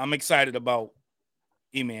 I'm excited about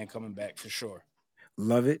E-Man coming back for sure.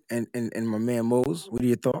 Love it. And my man Mose, what are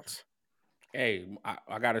your thoughts? Hey,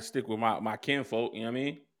 I got to stick with my kinfolk, you know what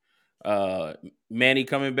I mean? Manny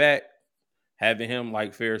coming back, having him,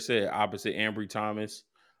 like Fair said, opposite Ambry Thomas.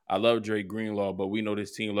 I love Dre Greenlaw, but we know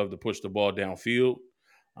this team love to push the ball downfield.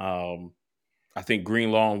 I think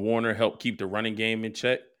Greenlaw and Warner help keep the running game in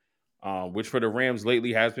check, which for the Rams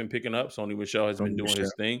lately has been picking up. Sony Michel has been doing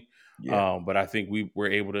his thing. Yeah. But I think we were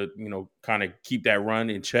able to, kind of keep that run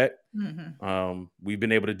in check. Mm-hmm. We've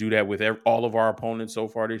been able to do that with all of our opponents so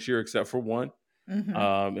far this year, except for one.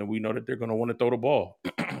 Mm-hmm. And we know that they're going to want to throw the ball.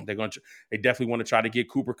 They definitely want to try to get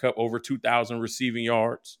Cooper Kupp over 2,000 receiving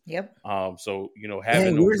yards. Yep. So,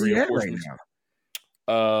 having those reinforcements. Right now?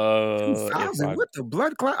 2,000? What the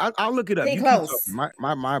blood clot? I'll look it up. Close. My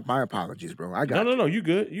apologies, bro. I got No. You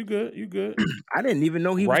good. I didn't even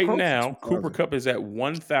know he was right close now. Cooper Kupp is at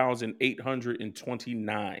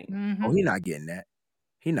 1,829. Mm-hmm. Oh, he's not getting that.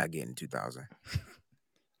 He's not getting 2,000.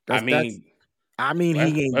 He ain't getting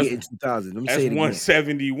 2,000. Let me say it again.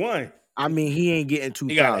 171. I mean, he ain't getting 2,000.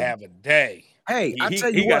 He got to have a day. Hey, I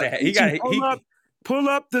tell you what. Pull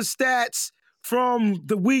up the stats from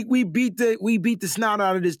the week we beat the snot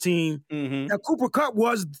out of this team. Mm-hmm. Now Cooper Kupp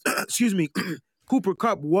was, Cooper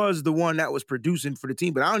Kupp was the one that was producing for the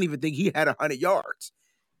team, but I don't even think he had 100 yards.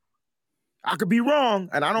 I could be wrong,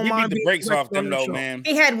 and I don't mind. Beat the brakes off them though, man.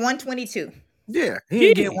 He had 122. Yeah, he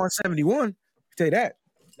didn't get 171. I'll tell you that.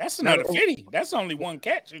 That's another 50. That's only one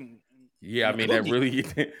catch. Yeah, I mean that really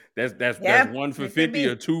that's 1 for 50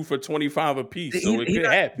 or 2 for 25 a piece. So it could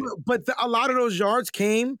happen. But a lot of those yards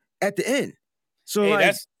came at the end. So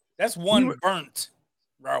that's one burnt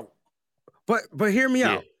route. But hear me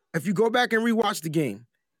out. If you go back and rewatch the game,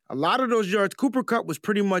 a lot of those yards, Cooper Kupp was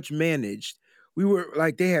pretty much managed. We were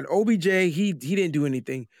like, they had OBJ. He didn't do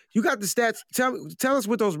anything. You got the stats. Tell us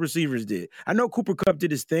what those receivers did. I know Cooper Kupp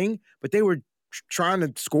did his thing, but they were trying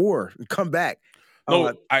to score and come back.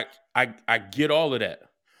 No, I get all of that.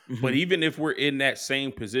 Mm-hmm. But even if we're in that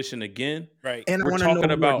same position again, right? And we're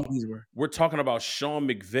talking about Sean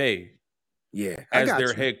McVay Yeah, as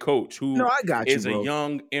their head coach, who I got is you, a bro.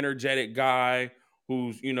 young, energetic guy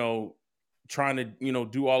who's, trying to,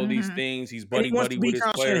 do all of these things. He's And he wants buddy to be with his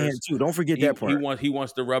Kyle Shanahan players. too. Don't forget that part. He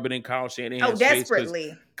wants to rub it in Kyle Shanahan's face.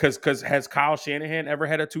 Desperately. Because has Kyle Shanahan ever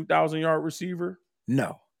had a 2,000-yard receiver?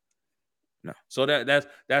 No. So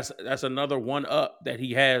that's another one up that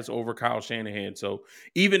he has over Kyle Shanahan. So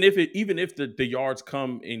even if the yards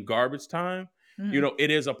come in garbage time,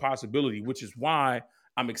 it is a possibility, which is why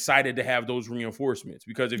I'm excited to have those reinforcements.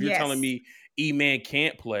 Because if you're telling me E-Man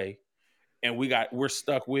can't play and we're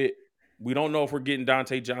stuck with, we don't know if we're getting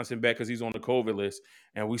Dante Johnson back because he's on the COVID list,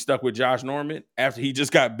 and we stuck with Josh Norman after he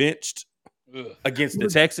just got benched against the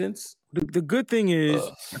Texans. The good thing is,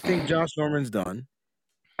 I think Josh Norman's done.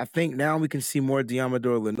 I think now we can see more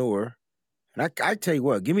Deommodore Lenoir. And I tell you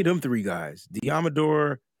what, give me them 3 guys.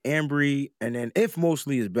 Deommodore, Ambry, and then if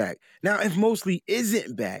Mosley is back. Now, if Mosley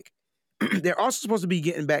isn't back, they're also supposed to be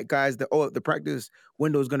getting back guys. The practice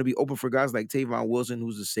window is going to be open for guys like Tavon Wilson,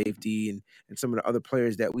 who's a safety, and some of the other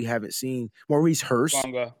players that we haven't seen. Maurice Hurst.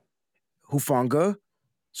 Hufanga.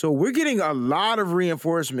 So we're getting a lot of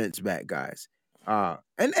reinforcements back, guys.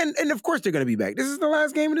 And of course they're going to be back. This is the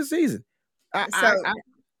last game of the season.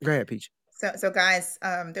 Go ahead, Peach. So guys,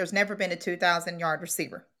 there's never been a 2,000-yard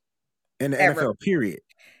receiver in the ever. NFL, period.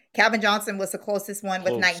 Calvin Johnson was the closest one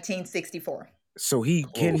with 1964. So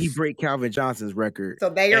can he break Calvin Johnson's record? So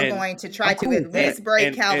they are going to try to at least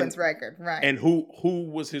break Calvin's record, right? And who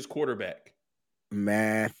was his quarterback?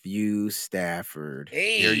 Matthew Stafford.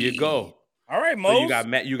 Hey. There you go. All right, Mo. So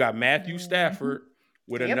you got Matthew Stafford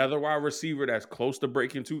with another wide receiver that's close to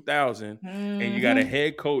breaking 2,000, and you got a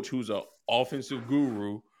head coach who's an offensive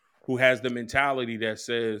guru who has the mentality that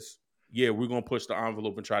says, "Yeah, we're gonna push the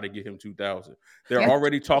envelope and try to get him 2,000." They're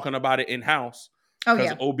already talking about it in house.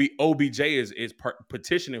 Because OBJ is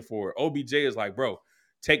petitioning for it. OBJ is like, bro,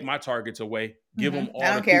 take my targets away, give him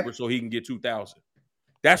all the Cooper so he can get 2,000.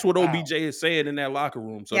 That's what OBJ is saying in that locker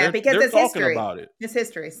room. So they're talking about it. It's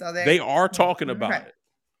history. So they are talking about it.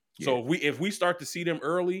 So if we start to see them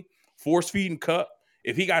early, force feeding Kupp,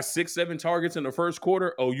 if he got 6-7 targets in the first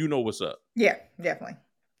quarter, you know what's up. Yeah, definitely.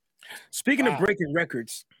 Speaking of breaking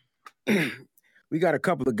records, we got a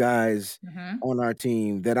couple of guys on our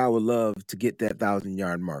team that I would love to get that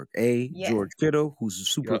 1,000-yard mark. George Kittle, who's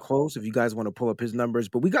super close, if you guys want to pull up his numbers.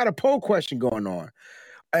 But we got a poll question going on.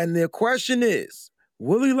 And the question is,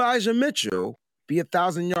 will Elijah Mitchell be a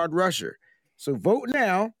 1,000-yard rusher? So vote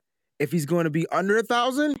now if he's going to be under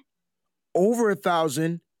 1,000, over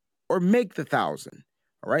 1,000, or make the 1,000.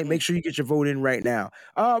 All right, make sure you get your vote in right now.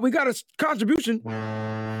 We got a contribution.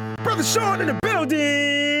 Brother Sean in the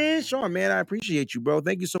building. Sean, man, I appreciate you, bro.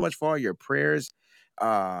 Thank you so much for all your prayers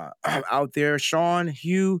out there. Sean,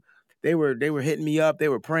 Hugh, they were hitting me up. They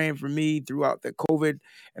were praying for me throughout the COVID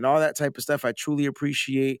and all that type of stuff. I truly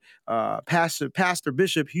appreciate Pastor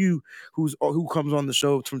Bishop Hugh, who comes on the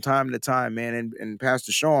show from time to time, man, and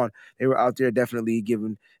Pastor Sean. They were out there definitely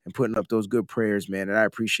giving and putting up those good prayers, man, and I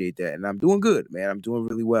appreciate that. And I'm doing good, man. I'm doing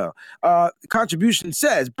really well. Contribution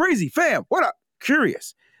says, Breezy fam, what up?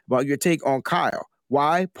 Curious about your take on Kyle.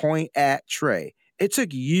 Why point at Trey? It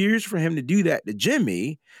took years for him to do that to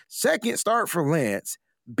Jimmy. Second start for Lance.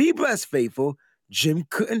 Be blessed, faithful. Jim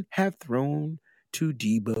couldn't have thrown to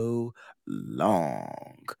Debo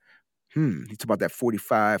long. He talked about that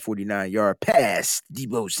 45, 49-yard pass,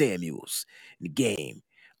 Debo Samuels in the game.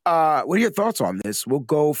 What are your thoughts on this? We'll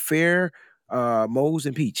go Fair, Mose,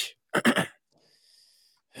 and Peach.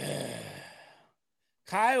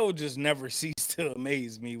 Kyle just never ceased to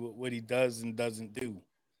amaze me with what he does and doesn't do.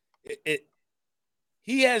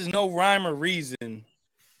 He has no rhyme or reason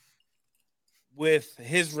with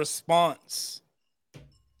his response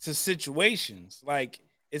to situations. Like,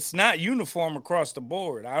 it's not uniform across the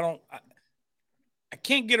board. I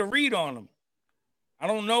can't get a read on him. I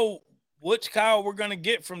don't know which Kyle we're going to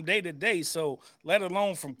get from day to day. So let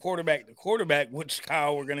alone from quarterback to quarterback, which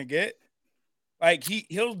Kyle we're going to get. Like,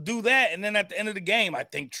 he'll do that. And then at the end of the game, I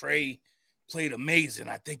think Trey played amazing.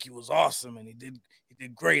 I think he was awesome. And he did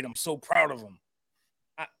great. I'm so proud of him.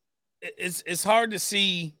 It's hard to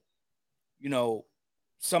see,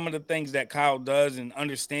 some of the things that Kyle does and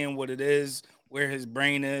understand what it is, where his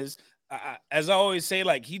brain is. As I always say,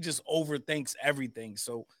 like, he just overthinks everything.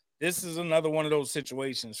 So this is another one of those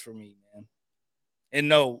situations for me, man. And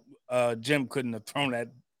no, Jim couldn't have thrown that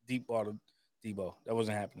deep ball to Debo. That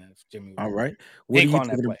wasn't happening if Jimmy. All right.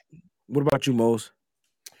 What about you, Mose?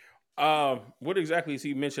 What exactly is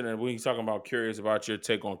he mentioning when he's talking about curious about your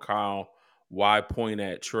take on Kyle? Why point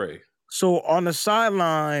at Trey? So on the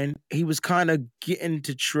sideline, he was kind of getting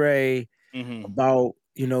to Trey about,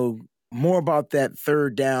 more about that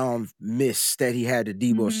third down miss that he had to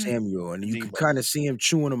Deebo Samuel, and you could kind of see him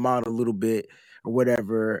chewing him out a little bit or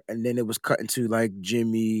whatever, and then it was cutting to like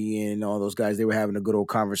Jimmy and all those guys. They were having a good old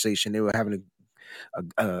conversation. They were having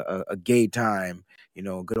a gay time, you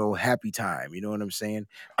know, good old happy time. You know what I'm saying?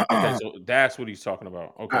 Okay, so that's what he's talking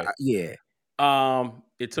about. Okay, yeah.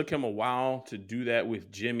 It took him a while to do that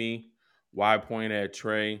with Jimmy. Why point at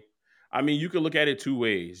Trey? I mean, you could look at it two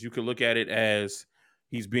ways. You could look at it as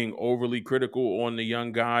he's being overly critical on the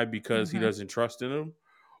young guy because he doesn't trust in him,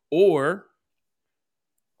 or,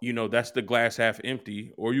 you know, that's the glass half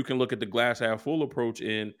empty. Or you can look at the glass half full approach,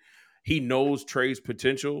 and he knows Trey's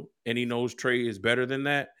potential, and he knows Trey is better than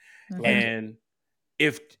that. And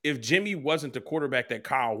if Jimmy wasn't the quarterback that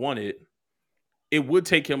Kyle wanted, it would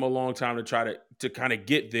take him a long time to try to kind of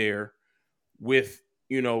get there with,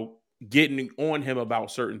 you know, getting on him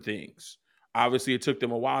about certain things. Obviously, it took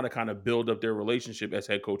them a while to kind of build up their relationship as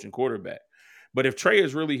head coach and quarterback. But if Trey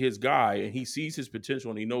is really his guy and he sees his potential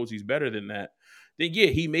and he knows he's better than that, then yeah,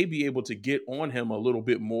 he may be able to get on him a little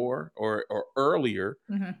bit more or earlier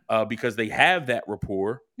because they have that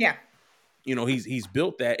rapport. Yeah. You know, he's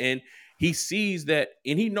built that, and he sees that,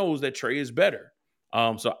 and he knows that Trey is better.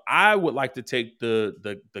 So I would like to take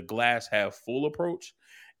the glass half full approach,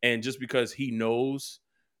 and just because he knows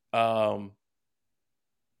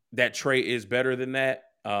that Trey is better than that,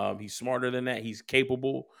 he's smarter than that, he's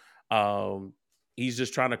capable. He's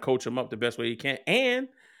just trying to coach him up the best way he can. And,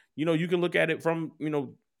 you know, you can look at it from, you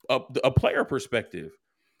know, a player perspective.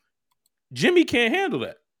 Jimmy can't handle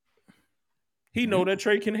that. He know that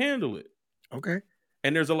Trey can handle it. Okay.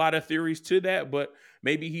 And there's a lot of theories to that, but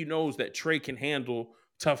maybe he knows that Trey can handle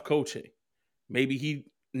tough coaching. Maybe he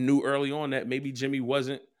knew early on that maybe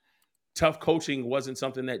tough coaching wasn't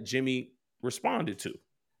something that Jimmy responded to.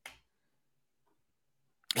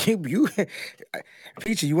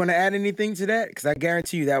 Peachy, you want to add anything to that? Because I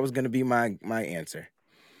guarantee you that was going to be my answer.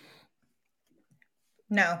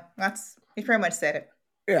 No, you pretty much said it.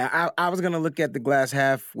 Yeah, I was going to look at the glass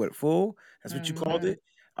half full. That's what you called it.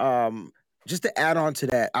 Just to add on to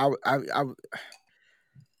that, I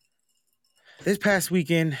this past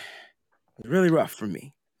weekend was really rough for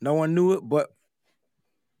me. No one knew it but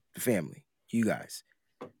the family, you guys.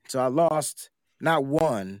 So I lost not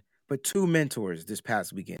one, but two mentors this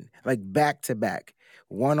past weekend, like back to back.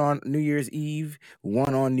 One on New Year's Eve,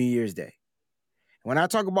 one on New Year's Day. When I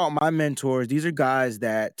talk about my mentors, these are guys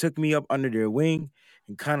that took me up under their wing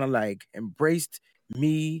and kind of like embraced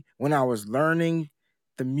me when I was learning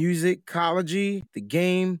the musicology, the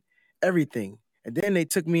game, everything. And then they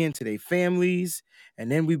took me into their families,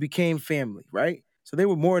 and then we became family, right? So they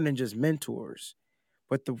were more than just mentors.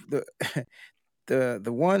 But the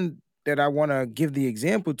one that I want to give the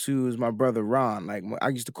example to is my brother Ron. Like, I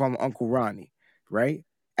used to call him Uncle Ronnie, right?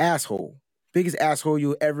 Asshole. Biggest asshole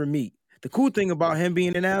you'll ever meet. The cool thing about him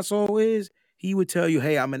being an asshole is he would tell you,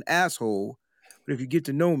 hey, I'm an asshole, but if you get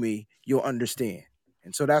to know me, you'll understand.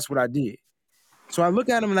 And so that's what I did. So I look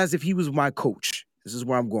at him as if he was my coach. This is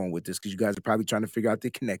where I'm going with this, because you guys are probably trying to figure out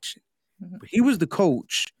the connection. But he was the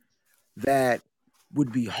coach that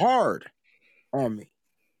would be hard on me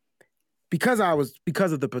because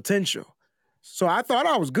of the potential. So I thought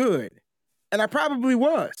I was good, and I probably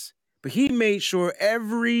was. But he made sure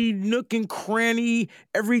every nook and cranny,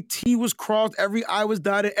 every T was crossed, every I was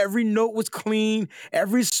dotted, every note was clean,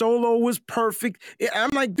 every solo was perfect. I'm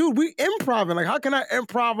like, dude, we improv. Like, how can I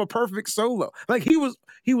improv a perfect solo? Like, he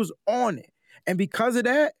was on it. And because of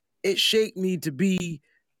that, it shaped me to be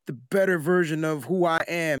the better version of who I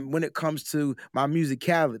am when it comes to my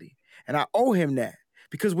musicality. And I owe him that.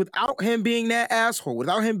 Because without him being that asshole,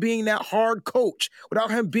 without him being that hard coach,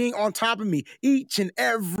 without him being on top of me each and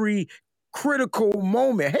every critical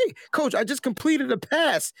moment. Hey, coach, I just completed a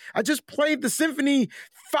pass. I just played the Symphony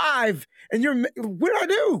 5, and what did I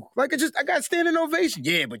do? Like, I got standing ovation.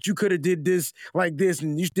 Yeah, but you could have did this like this,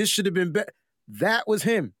 and this should have been better. That was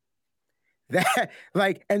him.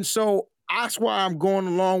 And so that's why I'm going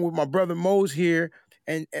along with my brother Mose here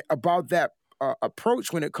and about that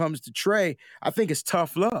approach when it comes to Trey. I think it's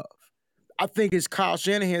tough love. I think it's Kyle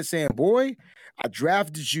Shanahan saying, boy, I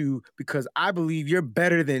drafted you because I believe you're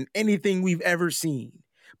better than anything we've ever seen.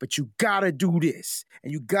 But you gotta do this,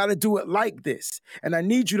 and you gotta do it like this. And I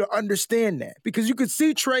need you to understand that. Because you could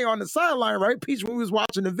see Trey on the sideline, right? Peach, when we was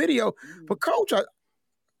watching the video. But coach,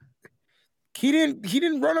 he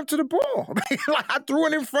didn't run up to the ball. I threw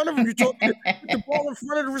it in front of him. You told me to put the ball in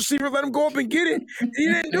front of the receiver, let him go up and get it. He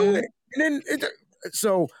didn't do it. And then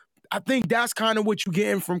so I think that's kind of what you're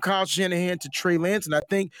getting from Kyle Shanahan to Trey Lance. And I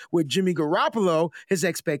think with Jimmy Garoppolo, his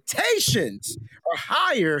expectations are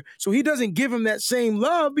higher. So he doesn't give him that same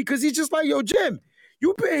love because he's just like, yo, Jim,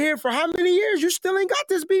 you've been here for how many years? You still ain't got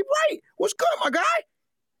this beat right. What's good, my guy?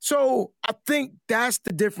 So I think that's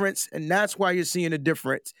the difference, and that's why you're seeing a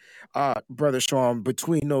difference, Brother Sean,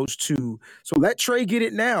 between those two. So let Trey get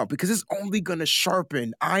it now because it's only going to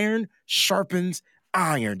sharpen. Iron sharpens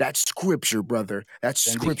iron. That's scripture, brother. That's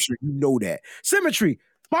scripture. You know that. Symmetry,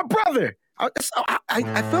 my brother. I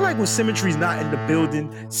feel like when Symmetry's not in the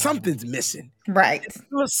building, something's missing. Right. It's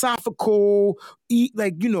philosophical,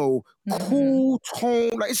 cool tone.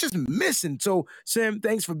 Like, it's just missing. So, Sim,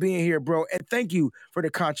 thanks for being here, bro. And thank you for the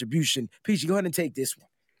contribution. Peachy, go ahead and take this one.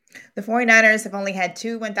 The 49ers have only had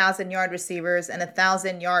 2 1,000-yard receivers and a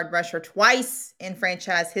 1,000-yard rusher twice in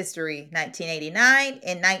franchise history, 1989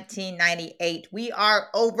 and 1998. We are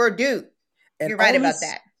overdue. And you're right about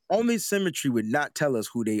that. Only Symmetry would not tell us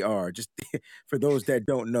who they are, just for those that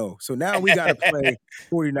don't know. So now we got to play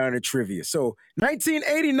 49er trivia. So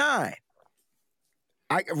 1989.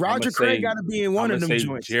 Roger Craig got to be in one of them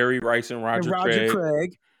joints. Jerry Rice and Roger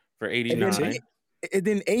Craig for 89. And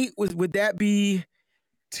then 8 would that be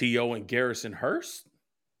T.O. and Garrison Hurst?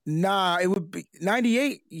 Nah, it would be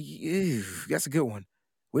 98. Ew, that's a good one.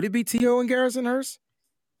 Would it be T.O. and Garrison Hurst?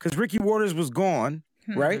 Because Ricky Waters was gone,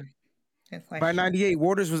 right? By 98,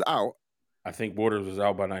 Waters was out. I think Waters was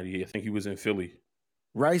out by 98. I think he was in Philly.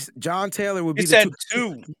 Rice, John Taylor would be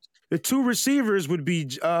two. The two receivers would be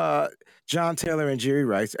John Taylor and Jerry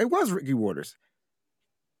Rice. It was Ricky Waters.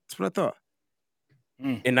 That's what I thought.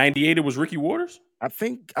 In 98, it was Ricky Waters? I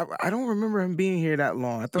think I don't remember him being here that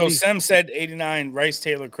long. I thought Sam said 89, Rice,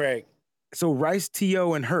 Taylor, Craig. So Rice,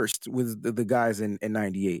 T.O., and Hurst was the guys in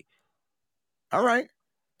 98. All right.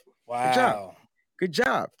 Wow. Good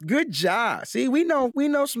job. See, we know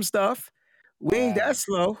some stuff. We ain't that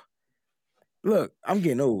slow. Look, I'm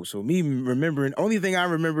getting old, so me remembering, only thing I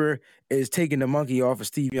remember is taking the monkey off of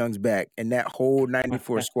Steve Young's back and that whole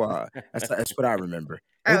 94 squad. That's what I remember.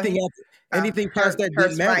 Anything past that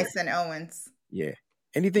didn't matter. Rice and Owens. Yeah.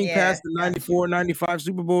 Anything past the 94, 95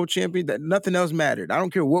 Super Bowl champion, that nothing else mattered. I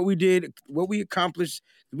don't care what we did, what we accomplished.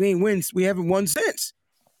 We haven't won since.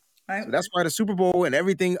 Right. So that's why the Super Bowl and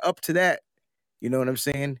everything up to that, you know what I'm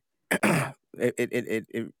saying?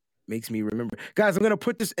 It makes me remember. Guys, I'm going to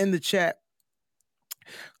put this in the chat.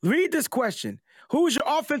 Read this question. Who is your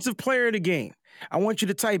offensive player of the game? I want you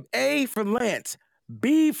to type A for Lance,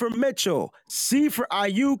 B for Mitchell, C for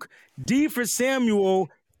Ayuk, D for Samuel,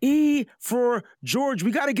 E for George. We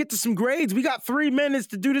got to get to some grades. We got 3 minutes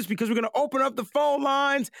to do this because we're going to open up the phone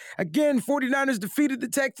lines. Again, 49ers defeated the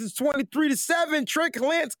Texans 23-7.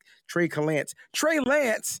 Trey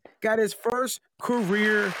Lance got his first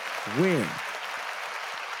career win.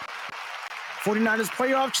 49ers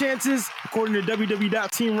playoff chances, according to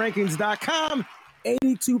www.teamrankings.com,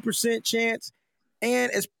 82% chance,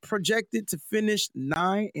 and is projected to finish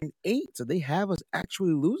 9-8. So they have us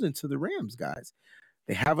actually losing to the Rams, guys.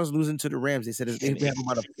 They have us losing to the Rams. They said they have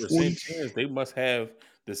about a 40% chance. They must have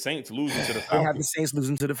the Saints losing to the Falcons. They have the Saints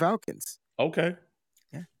losing to the Falcons. Okay.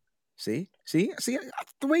 Yeah. See,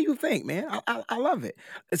 the way you think, man. I love it.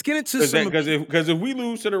 Let's get into some. Because if we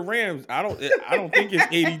lose to the Rams, I don't think it's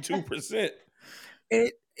 82%.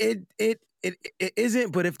 It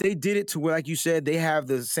isn't, but if they did it to where, like you said, they have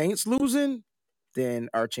the Saints losing, then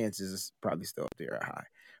our chances is probably still up there high.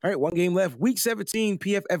 All right, 1 game left. Week 17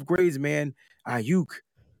 PFF grades, man. Ayuk,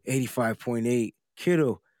 85.8.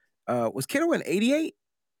 Kittle, was Kittle an 88?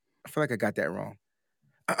 I feel like I got that wrong.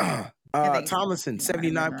 Tomlinson,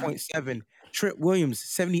 79.7. Trent Williams,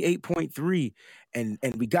 78.3. And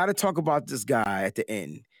we got to talk about this guy at the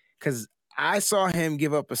end because I saw him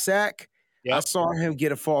give up a sack. Yep. I saw him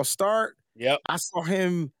get a false start. Yep. I saw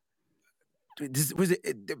him.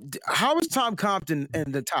 How was Tom Compton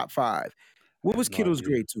in the top 5? What was Kittle's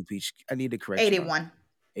grade, too, Peach? I need to correct 81.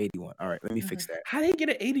 81. All right, let me fix that. How did he get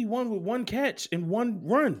an 81 with 1 catch and 1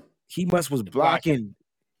 run? He was blocking.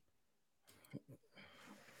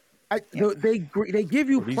 They give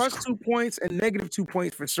you plus 2 points and negative 2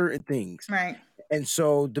 points for certain things. Right. And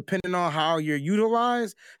so depending on how you're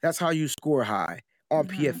utilized, that's how you score high on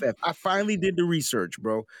PFF. I finally did the research,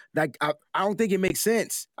 bro. Like I don't think it makes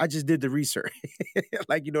sense. I just did the research.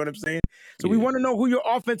 Like, you know what I'm saying? So we want to know who your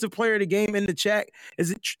offensive player of the game in the chat.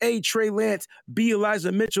 Is it A, Trey Lance, B,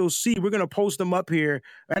 Elijah Mitchell, C, we're going to post them up here.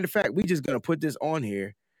 Matter of fact, we just going to put this on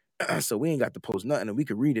here. So we ain't got to post nothing and we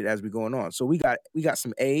can read it as we're going on. So we got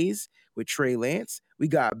some A's with Trey Lance. We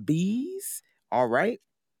got B's. All right.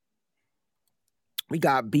 We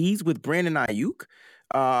got B's with Brandon Ayuk.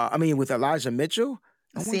 With Elijah Mitchell.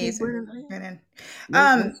 sees Brennan.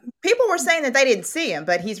 People were saying that they didn't see him,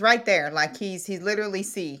 but he's right there. Like he's literally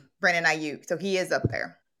see Brandon Ayuk, so he is up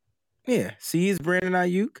there. Yeah, C is Brandon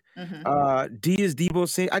Ayuk. D is Debo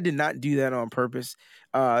Samuel. I did not do that on purpose.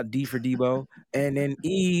 D for Debo, and then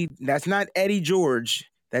E. That's not Eddie George.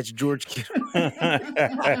 That's George Kittle. That's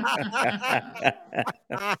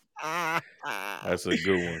a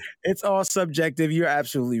good one. It's all subjective. You're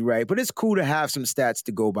absolutely right. But it's cool to have some stats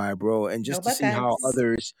to go by, bro, and just to see how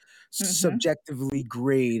others subjectively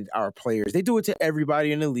grade our players. They do it to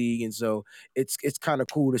everybody in the league, and so it's kind of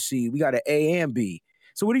cool to see. We got an A and B.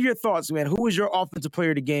 So what are your thoughts, man? Who was your offensive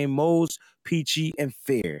player of the game? Mose, Peachy, and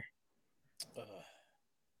Fair.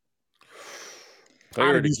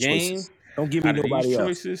 Player of the game? Choices. Don't give me nobody else.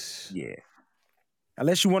 Choices? Yeah.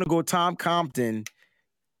 Unless you want to go Tom Compton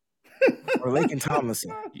or Laken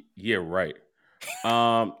Tomlinson. Yeah, right.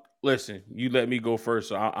 Listen, you let me go first,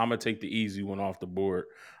 so I'm going to take the easy one off the board.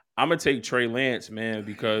 I'm going to take Trey Lance, man,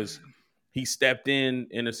 because he stepped in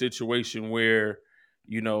a situation where,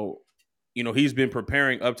 he's been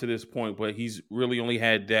preparing up to this point, but he's really only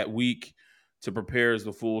had that week to prepare as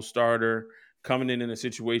the full starter, coming in a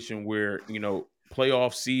situation where,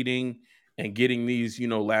 playoff seeding and getting these,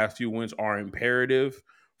 last few wins are imperative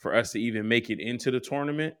for us to even make it into the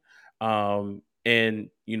tournament. And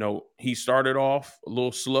he started off a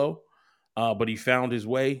little slow, but he found his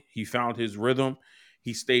way. He found his rhythm.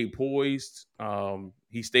 He stayed poised.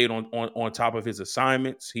 He stayed on top of his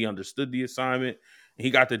assignments. He understood the assignment. He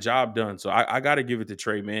got the job done. So I got to give it to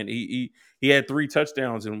Trey, man. He had 3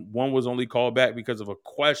 touchdowns, and one was only called back because of a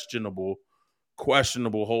questionable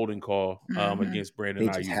holding call against Brandon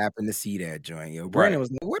Ayuk. They just happened to see that joint. Yo, Brandon was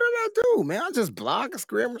like, what did I do, man? I just block a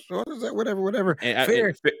scrimmage, whatever.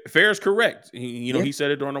 And Fair's correct. He said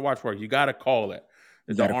it during the watch party. You got to call it.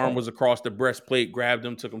 The arm was across the breastplate, grabbed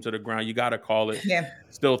him, took him to the ground. You got to call it. Yeah.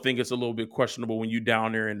 Still think it's a little bit questionable when you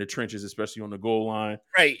down there in the trenches, especially on the goal line.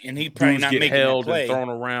 Right, and he probably not get making held that play. And thrown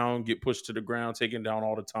around, get pushed to the ground, taken down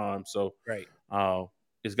all the time. So right.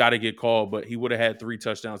 It's got to get called, but he would have had 3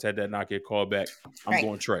 touchdowns had that not get called back. I'm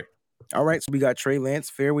going Trey. All right, so we got Trey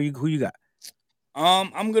Lance. Fair, who you got?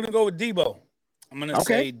 I'm going to go with Debo. I'm going to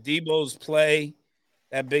say Debo's play,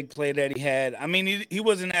 that big play that he had. I mean, he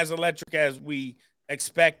wasn't as electric as we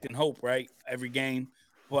expect and hope, right, every game.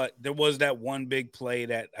 But there was that one big play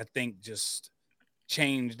that I think just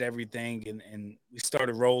changed everything, and we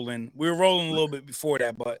started rolling. We were rolling a little bit before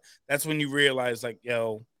that, but that's when you realize, like,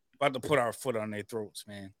 yo, about to put our foot on their throats,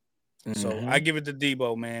 man. So I give it to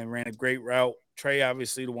Debo, man. Ran a great route. Trey,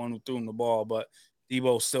 obviously, the one who threw him the ball, but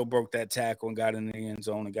Debo still broke that tackle and got in the end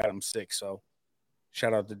zone and got him 6. So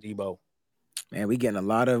shout out to Debo. Man, we getting a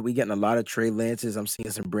lot of Trey Lances. I'm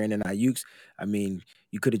seeing some Brandon Ayuk's. I mean,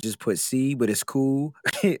 you could have just put C, but it's cool.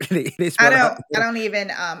 I don't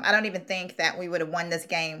even think that we would have won this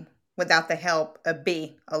game without the help of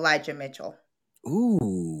B, Elijah Mitchell.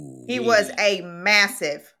 Ooh. He was a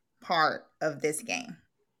massive part of this game.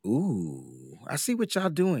 Ooh. I see what y'all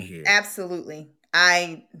doing here. Absolutely.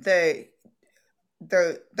 The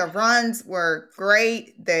runs were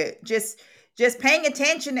great. The just paying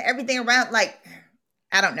attention to everything around, like,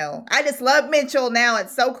 I don't know. I just love Mitchell now.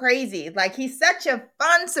 It's so crazy. Like, he's such a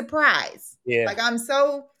fun surprise. Yeah. Like, I'm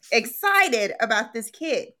so excited about this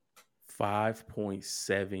kid.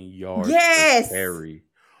 5.7 yards per carry.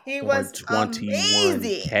 He was 21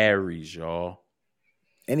 amazing. Carries, y'all.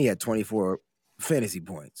 And he had 24 fantasy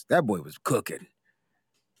points. That boy was cooking.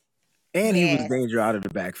 And he was danger out of the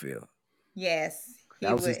backfield. Yes.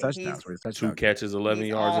 That was his touchdown. 2 catches, 11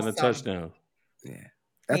 yards, and a touchdown. Yeah.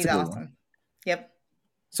 That's a good one. Yep.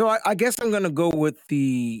 So I guess I'm going to go with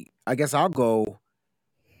I'll go.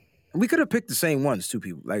 We could have picked the same ones, 2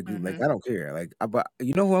 people. Like I don't care. But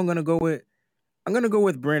you know who I'm going to go with? I'm going to go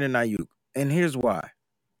with Brandon Ayuk. And here's why.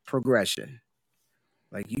 Progression.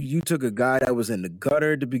 Like you took a guy that was in the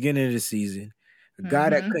gutter at the beginning of the season, a guy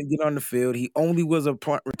that couldn't get on the field. He only was a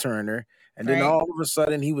punt returner. And then all of a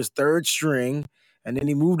sudden he was 3rd string. And then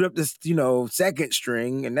he moved up to, 2nd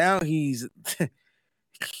string. And now he's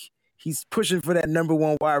pushing for that number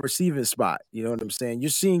 1 wide receiving spot. You know what I'm saying? You're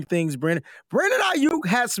seeing things, Brandon. Brandon Ayuk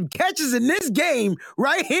had some catches in this game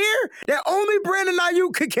right here that only Brandon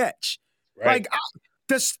Ayuk could catch. Right. Like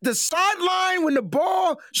the sideline when the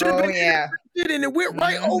ball should have been intercepted and it went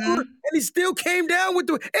right over, and he still came down with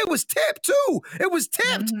it was tipped too. It was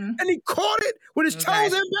tipped, and he caught it with his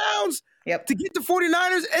toes in bounds to get the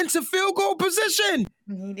 49ers into field goal position.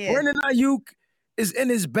 He did. Brandon Ayuk is in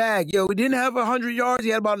his bag. Yo, he didn't have 100 yards. He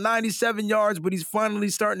had about 97 yards, but he's finally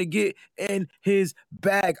starting to get in his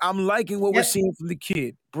bag. I'm liking what we're seeing from the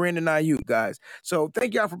kid. Brandon Ayuk, guys. So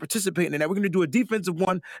thank y'all for participating in that. We're going to do a defensive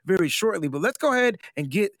one very shortly, but let's go ahead and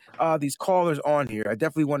get these callers on here. I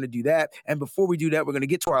definitely want to do that. And before we do that, we're going to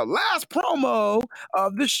get to our last promo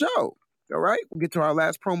of the show. All right? We'll get to our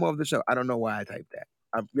last promo of the show. I don't know why I typed that.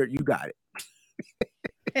 You got it.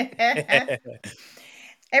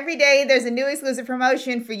 Every day, there's a new exclusive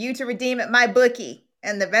promotion for you to redeem at MyBookie.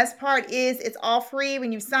 And the best part is it's all free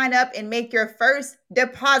when you sign up and make your first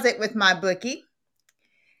deposit with MyBookie.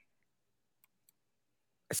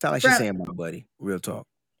 It sounds like she's saying my buddy. Real talk.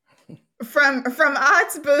 From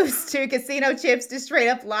odds boosts to casino chips to straight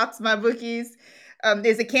up locks, MyBookies.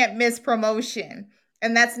 There's a can't miss promotion.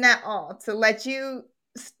 And that's not all. To let you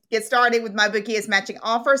get started with MyBookie is matching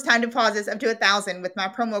all first time deposits up to $1,000 with my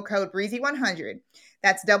promo code Breezy100.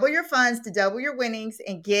 That's double your funds to double your winnings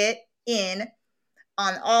and get in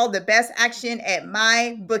on all the best action at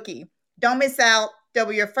MyBookie. Don't miss out.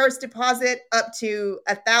 Double your first deposit up to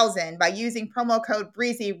 $1,000 by using promo code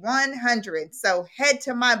Breezy100. So head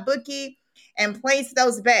to MyBookie and place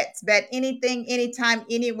those bets. Bet anything, anytime,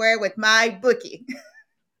 anywhere with MyBookie.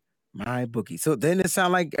 MyBookie. So then it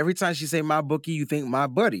sounds like every time she say MyBookie, you think my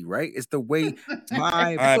buddy, right? It's the way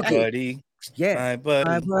my buddy. Yeah, my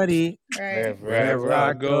buddy. Right. Wherever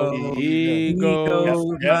I go, he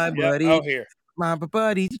goes. My buddy. Oh, here. My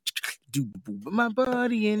buddy. My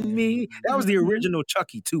buddy and me. That was the original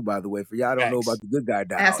Chucky too, by the way. For y'all don't know about the good guy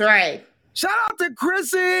dial. That's right. Shout out to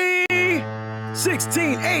Chrissy.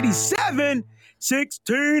 1687.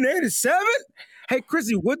 1687. Hey,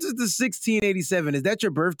 Chrissy, what is the 1687? Is that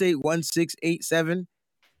your birthday, 1687?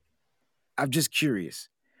 I'm just curious.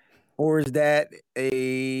 Or is that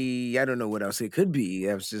I don't know what else it could be.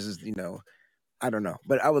 It's just, I don't know.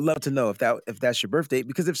 But I would love to know if that's your birthday,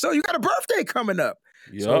 because if so, you got a birthday coming up.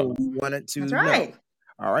 Yep. So we wanted to That's right. know.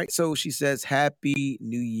 All right. So she says, Happy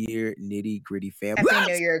New Year, Nitty Gritty family.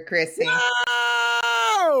 Happy New Year, Chrissy.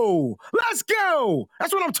 Go! Let's go!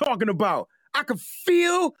 That's what I'm talking about. I can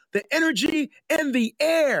feel the energy in the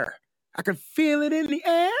air. I can feel it in the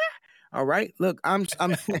air. All right. Look, I'm just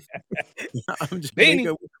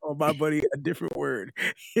making my buddy a different word.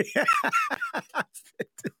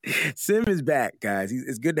 Sim is back, guys.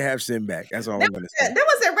 It's good to have Sim back. That's all I'm going to say. There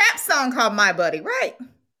was a rap song called My Buddy, right?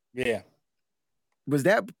 Yeah. Was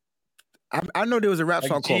that? I know there was a rap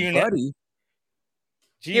song called Buddy.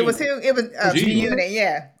 It was G-Unit,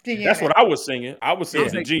 yeah. G-Unit. That's what I was singing. I was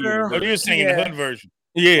singing the G-Unit. Oh, you were singing the hood version.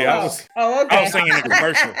 Yeah, okay. I was singing the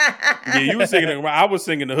commercial. Yeah, you were singing I was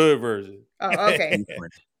singing the hood version. Oh, okay.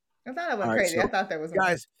 I thought it was crazy. I thought that was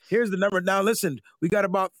guys. Here's the number. Now, listen, we got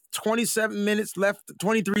about 27 minutes left,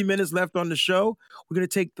 23 minutes left on the show. We're gonna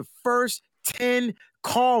take the first 10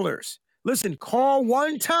 callers. Listen, call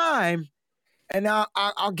one time, and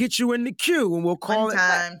I'll get you in the queue, and we'll call it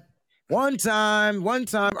one time.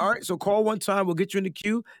 All right, so call one time. We'll get you in the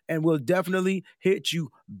queue, and we'll definitely hit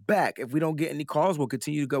you back. If we don't get any calls, we'll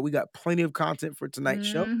continue to go. We got plenty of content for tonight's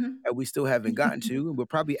show that we still haven't gotten to, and we'll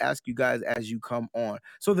probably ask you guys as you come on.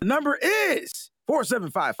 So the number is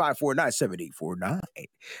 475-549-7849.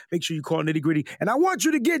 Make sure you call Nitty Gritty, and I want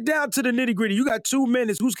you to get down to the nitty gritty. You got 2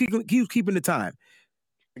 minutes. Who's keeping the time?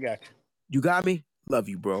 I got you. You got me? Love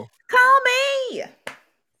you, bro. Call me.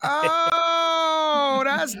 Oh,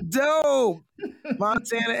 that's dope.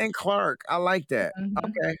 Montana and Clark. I like that.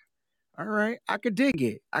 Okay. All right. I could dig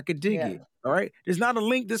it. It. All right. There's not a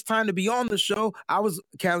link this time to be on the show.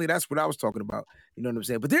 Callie, that's what I was talking about. You know what I'm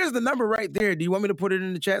saying? But there's the number right there. Do you want me to put it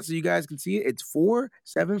in the chat so you guys can see it? It's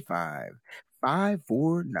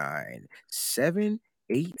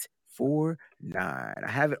 475-549-7849. I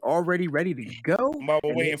have it already ready to go. While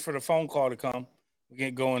we're waiting for the phone call to come, we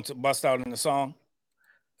can go into bust out in the song.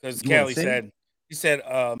 Because Callie said,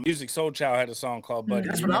 Music Soul Child had a song called Buddy.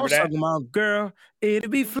 That's what I was talking about, girl. It'll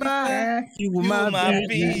be fly. You were my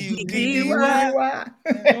baby.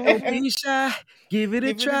 Don't be shy. Give it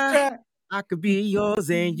a try. I could be yours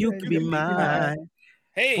and you could be mine.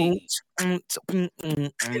 Hey. That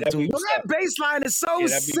bass line is so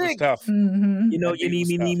sick. Tough. You know, you need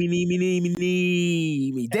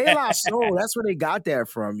me. De La Soul, that's where they got that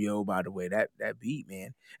from, yo, by the way, that beat,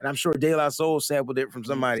 man. And I'm sure De La Soul sampled it from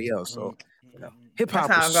somebody else. So, hip-hop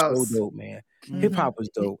was so dope, man. Hip-hop was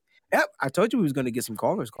dope. Yep, I told you we was going to get some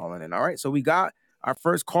callers calling in. All right, so we got our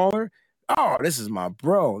first caller. Oh, this is my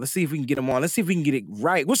bro. Let's see if we can get him on. Let's see if we can get it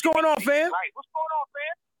right. What's going on, fam?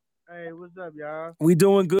 Hey, what's up, y'all? We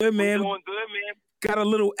doing good, man. Got a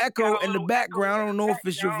little echo in the background. I don't know if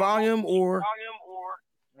it's your volume or...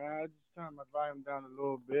 I just turned my volume down a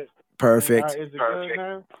little bit. Perfect. Is it good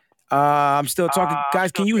now? I'm still talking.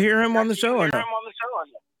 Guys, can you hear him on the show or no?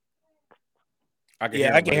 I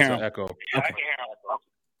can hear him. Echo. Okay.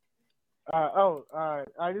 All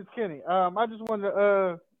right, this is Kenny. I just wanted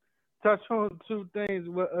to touch on two things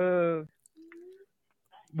with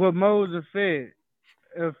Mose and Fed.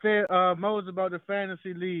 Mose about the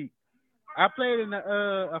fantasy league. I played in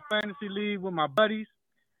a fantasy league with my buddies,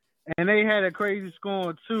 and they had a crazy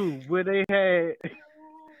scoring too, where they had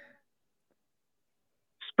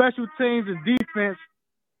special teams and defense.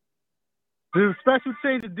 The special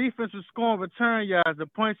teams and defense was scoring return yards. The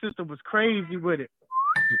point system was crazy with it.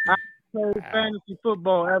 I played fantasy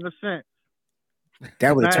football ever since.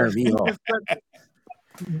 That would have turned me off.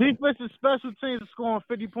 Defense and special teams are scoring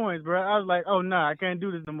 50 points, bro. I was like, oh, nah, I can't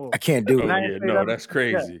do this no more. I can't do it. Yeah, no, that's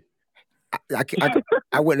crazy.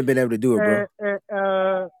 I wouldn't have been able to do it,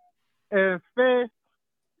 bro. And Fed,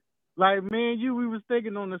 like me and you, we was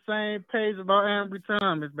thinking on the same page about Ambry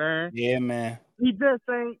Thomas, man. Yeah, man. He just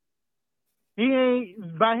ain't. He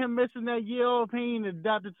ain't, by him missing that year off, he ain't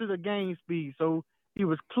adapted to the game speed. So he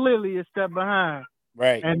was clearly a step behind.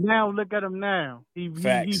 Right. And now look at him now. He's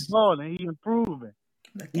balling. He's improving.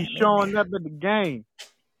 He's showing up at the game.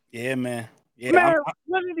 Yeah, man. Yeah, man,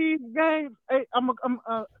 one of these games, hey,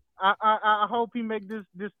 I hope he make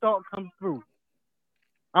this thought come through.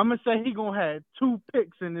 I'm gonna say he gonna have 2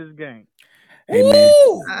 picks in this game. Hey, man.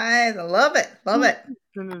 I love it. Love it.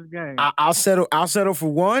 In this game. I'll settle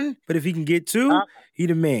for 1, but if he can get 2, he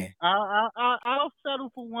the man. I'll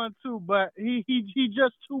settle for 1 too, but he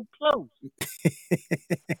just too close.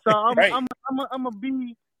 So I'm gonna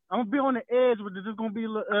be on the edge with this. It's gonna be a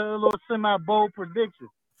little semi-bold prediction.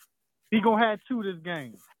 He gonna have 2 this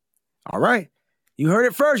game. All right. You heard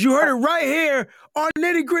it first. You heard it right here on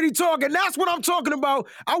Nitty Gritty Talk, and that's what I'm talking about.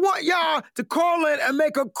 I want y'all to call in and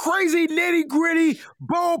make a crazy nitty gritty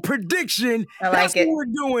bold prediction. That's what we're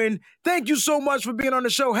doing. Thank you so much for being on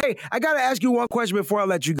the show. Hey, I got to ask you one question before I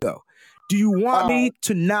let you go. Do you want me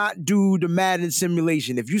to not do the Madden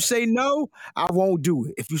simulation? If you say no, I won't do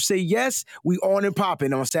it. If you say yes, we on and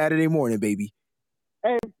popping on Saturday morning, baby.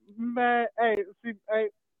 Hey, man.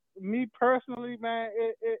 Me personally, man,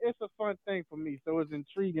 it's a fun thing for me, so it's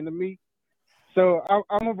intriguing to me. So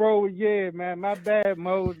I'm gonna roll with man. My bad,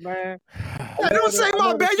 Mose, man. Don't say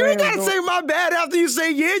my bad. You ain't gotta say my bad after you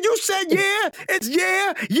say yeah. You said yeah. It's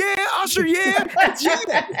yeah. Usher, yeah. It's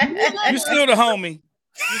yeah. You still the homie.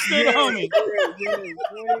 You still the homie.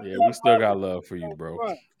 Yeah, we still got love for you, bro.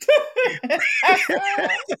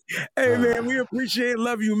 Hey, man, we appreciate it.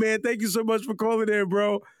 Love you, man. Thank you so much for calling in,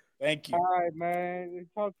 bro. Thank you. All right, man.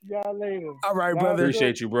 Talk to y'all later. All right, brother.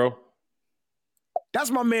 Appreciate you, bro.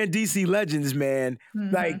 That's my man, DC Legends, man.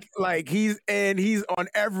 Mm-hmm. Like he's on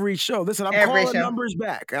every show. Listen, I'm calling numbers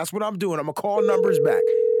back. That's what I'm doing. I'm gonna call numbers back.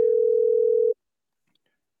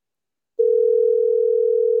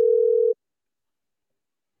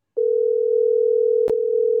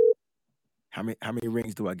 How many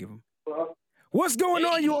rings do I give him? Hello? What's going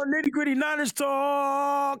on? You on Nitty Gritty Niners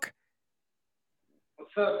Talk?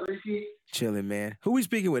 What's up, Ricky? Chilling, man. Who we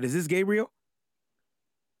speaking with? Is this Gabriel?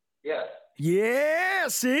 Yes. Yeah,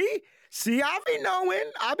 see, I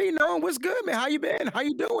be knowing. What's good, man? How you been? How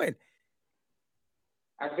you doing?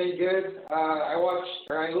 I've been good. I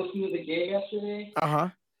listened to the game yesterday.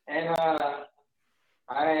 And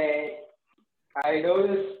I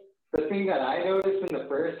noticed the thing that I noticed in the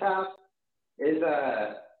first half is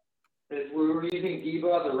we were using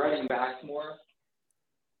Debo as a running back more.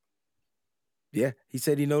 Yeah, he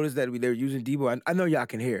said he noticed that they're using Debo. I know y'all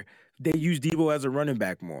can hear. They use Debo as a running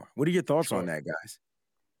back more. What are your thoughts on that, guys?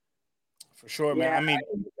 For sure, man. I mean,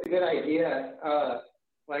 it's a good idea.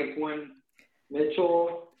 Like when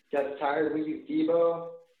Mitchell gets tired, we use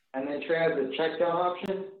Debo, and then Trey has the check down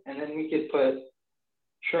option, and then we could put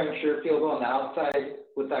Trent Sherfield on the outside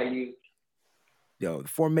with IU. Yo, the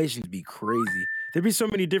formations be crazy. There'd be so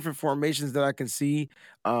many different formations that I can see.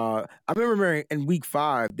 I remember in week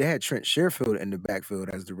 5, they had Trent Sherfield in the backfield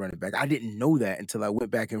as the running back. I didn't know that until I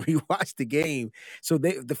went back and rewatched the game. So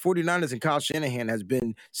the 49ers and Kyle Shanahan has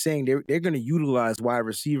been saying they're going to utilize wide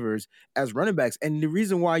receivers as running backs. And the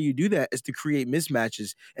reason why you do that is to create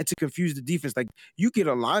mismatches and to confuse the defense. Like, you get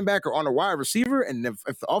a linebacker on a wide receiver, and if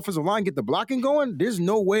the offensive line get the blocking going, there's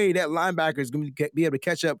no way that linebacker is going to be able to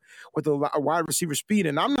catch up with a wide receiver speed.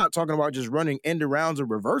 And I'm not talking about just running end arounds or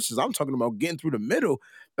reverses. I'm talking about getting through the middle.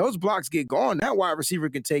 Those blocks get gone. That wide receiver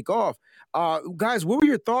can take off. Guys, what were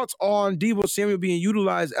your thoughts on Deebo Samuel being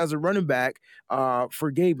utilized as a running back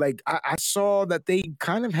for Gabe? Like, I saw that they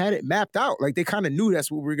kind of had it mapped out. Like, they kind of knew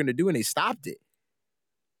that's what we were going to do, and they stopped it.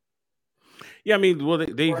 Yeah, I mean, well,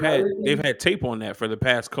 they've had tape on that for the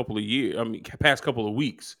past couple of years. I mean, past couple of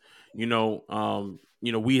weeks. We weren't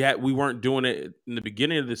doing it in the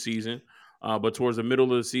beginning of the season, but towards the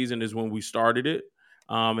middle of the season is when we started it.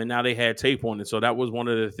 and now they had tape on it. So that was one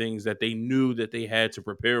of the things that they knew that they had to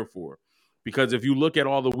prepare for. Because if you look at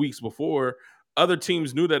all the weeks before, other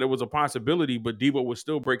teams knew that it was a possibility, but Debo was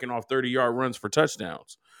still breaking off 30-yard runs for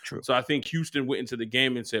touchdowns. True. So I think Houston went into the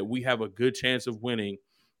game and said, we have a good chance of winning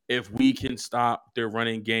if we can stop their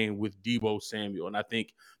running game with Debo Samuel. And I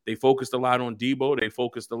think they focused a lot on Debo. They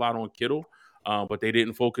focused a lot on Kittle, but they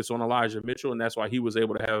didn't focus on Elijah Mitchell, and that's why he was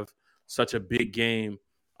able to have such a big game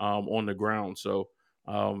on the ground. So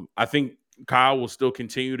I think Kyle will still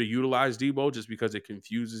continue to utilize Debo just because it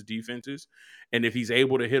confuses defenses. And if he's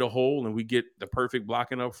able to hit a hole and we get the perfect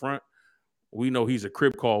blocking up front, we know he's a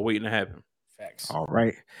crib call waiting to happen. Facts. All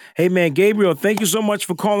right. Hey, man, Gabriel, thank you so much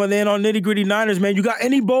for calling in on Nitty Gritty Niners, man. You got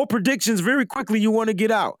any bold predictions very quickly you want to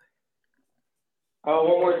get out? Oh,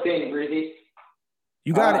 one more thing, Breezy.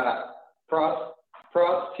 You got it. Props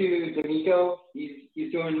to D'Amico.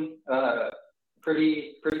 He's doing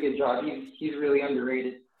pretty good job. He's really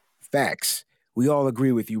underrated. Facts. We all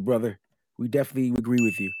agree with you, brother. We definitely agree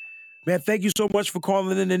with you. Man, thank you so much for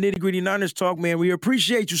calling in the Nitty Gritty Niners Talk, man. We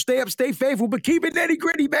appreciate you. Stay up, stay faithful, but keep it nitty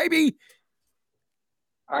gritty, baby.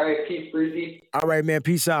 All right, peace, Breezy. All right, man.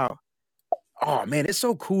 Peace out. Oh, man, it's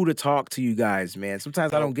so cool to talk to you guys, man.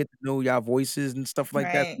 Sometimes I don't get to know y'all voices and stuff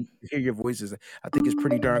like that. To hear your voices, I think it's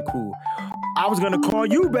pretty darn cool. I was going to call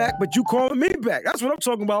you back, but you calling me back. That's what I'm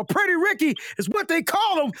talking about. Pretty Ricky is what they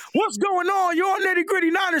call him. What's going on? You're on Nitty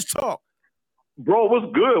Gritty Niners Talk. Bro, what's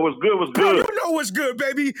good? What's good? What's good? Bro, you know what's good,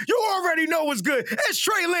 baby. You already know what's good. It's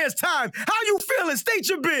Trey Lance time. How you feeling? State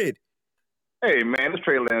your bid. Hey, man, it's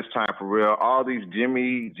Trey Lance time for real. All these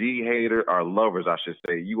Jimmy G haters are lovers, I should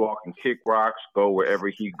say. You all can kick rocks, go wherever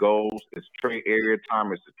he goes. It's Trey area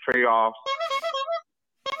time. It's the Trey off.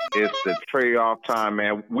 It's the Trey off time,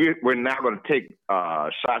 man. We're not going to take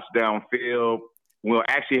shots downfield. We'll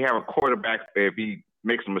actually have a quarterback, if he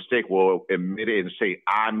makes a mistake, we'll admit it and say,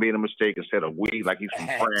 I made a mistake instead of we, like he's from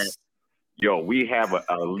France. Yo, we have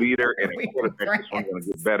a leader and a quarterback that's going to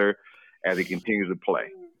get better as he continues to play.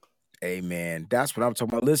 Hey, man, that's what I'm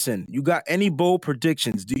talking about. Listen, you got any bold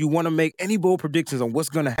predictions? Do you want to make any bold predictions on what's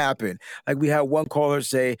going to happen? Like we had one caller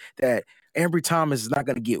say that Ambry Thomas is not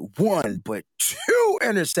going to get 1, but 2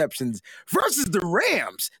 interceptions versus the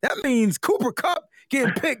Rams. That means Cooper Kupp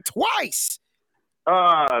getting picked twice.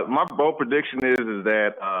 My bold prediction is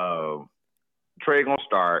that Trey going to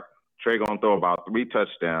start. Trey going to throw about 3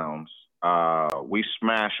 touchdowns. We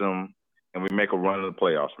smash them, and we make a run of the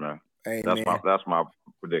playoffs, man. Hey, that's my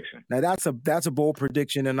prediction. Now that's a bold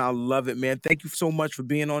prediction, and I love it, man. Thank you so much for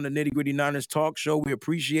being on the Nitty Gritty Niners Talk Show. We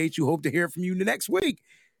appreciate you. Hope to hear from you the next week.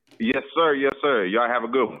 Yes, sir. Yes, sir. Y'all have a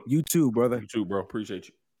good one. You too, brother. You too, bro. Appreciate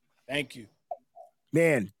you. Thank you.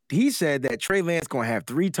 Man, he said that Trey Lance gonna have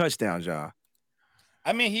 3 touchdowns, y'all.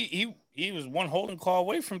 I mean, he was one holding call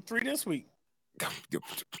away from 3 this week.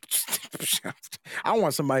 I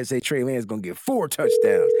want somebody to say Trey Lance gonna get 4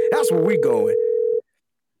 touchdowns. That's where we going.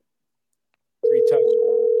 3 touchdowns,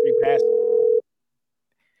 3 passes.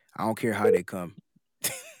 I don't care how they come.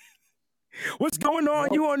 What's going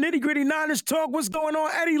on? You on Nitty Gritty Niners Talk? What's going on,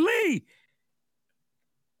 Eddie Lee?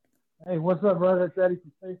 Hey, what's up, brother? It's Eddie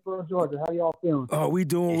from Statesboro, Georgia. How y'all feeling? Oh, we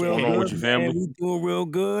doing real good, with your family? We doing real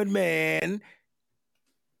good, man.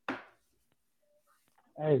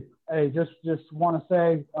 Hey, just want to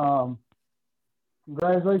say,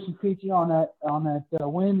 congratulations, Peachy, on that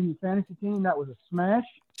win in your fantasy team. That was a smash.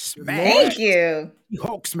 Thank you.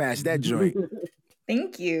 Hulk smash that joint.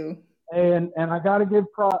 Thank you. And I got to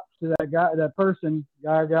give props to that guy, that person,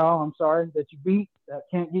 gal. I'm sorry that you beat. That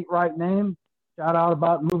can't get right name. Shout out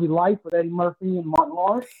about the movie Life with Eddie Murphy and Martin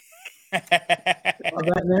Lawrence.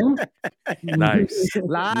 That name. Nice.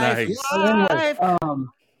 Life. Anyway,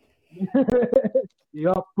 the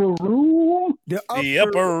upper room. The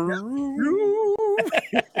upper room.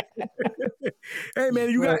 Hey, man,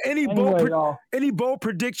 you got any bold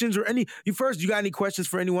predictions or you got any questions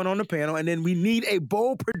for anyone on the panel? And then we need a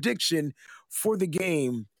bold prediction for the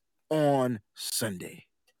game on Sunday.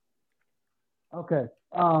 Okay.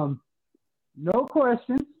 No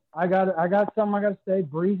questions. I got something I got to say.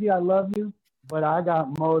 Breezy, I love you, but I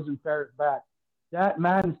got Mose and Ferris back. That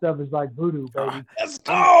Madden stuff is like voodoo, baby. Let's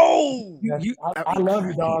go. I love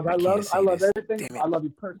you, dog. I love everything. I love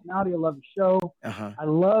your personality. I love your show. I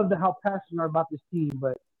love how passionate you are about this team.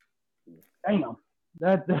 But damn,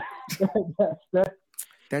 that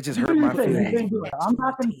just hurt my feelings. I'm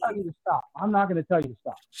not going to tell you to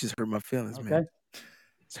stop. Just hurt my feelings, man.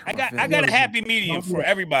 I got a happy medium for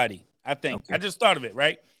everybody. I think I just thought of it,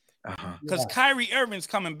 right? Because Kyrie Irving's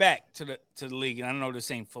coming back to the league, and I know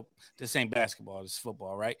this ain't basketball, this is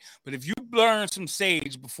football, right? But if you burn some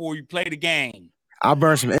sage before you play the game, I'll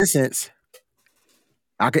burn some incense.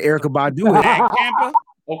 I could Erica Badu it. Camper.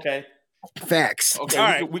 Okay. Facts. Okay, All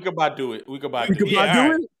right. we could Badu it. We could Badu We could it.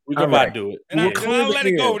 Badu it? We could All right. Badu it. And We'll I'll clear let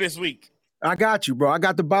the it go air. this week. I got you, bro. I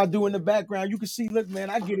got the Badu in the background. You can see, look, man,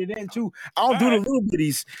 I get it in too. I don't do the little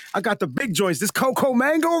bitties. I got the big joints. This Coco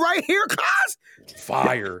Mango right here, cuz.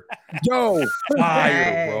 Fire. Yo.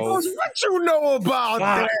 Fire, bro. What you know about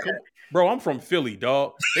Fire. that? Bro, I'm from Philly,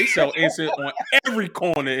 dog. They sell incense on every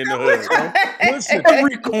corner in the hood, bro. Listen,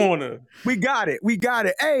 Every corner. we got it. We got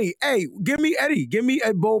it. Hey, give me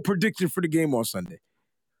a bold prediction for the game on Sunday.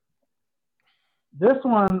 This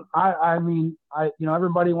one, I mean,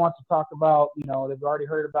 everybody wants to talk about, they've already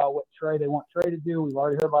heard about what they want Trey to do. We've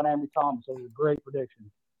already heard about Ambry Thomas. So it was a great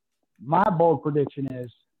prediction. My bold prediction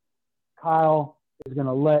is Kyle is going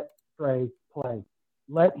to let Trey play.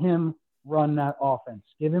 Let him run that offense.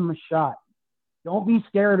 Give him a shot. Don't be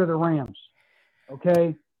scared of the Rams,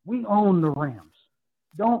 okay? We own the Rams.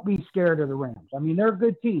 Don't be scared of the Rams. I mean, they're a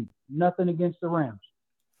good team. Nothing against the Rams.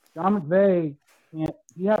 John McVay,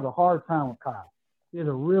 he has a hard time with Kyle. He has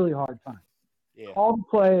a really hard time. Yeah. Call the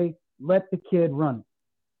play, let the kid run it.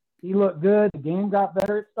 He looked good. The game got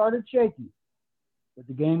better. It started shaky, but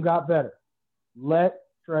the game got better. Let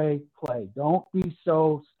Trey play. Don't be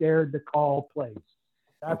so scared to call plays.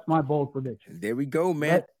 That's my bold prediction. There we go,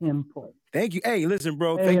 man. Let him play. Thank you. Hey, listen,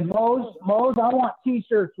 bro. Hey, and Mose, I want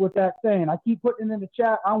T-shirts with that saying. I keep putting it in the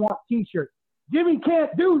chat. I want T-shirts. Jimmy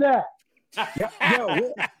can't do that.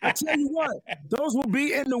 Yo, I tell you what, those will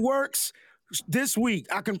be in the works this week.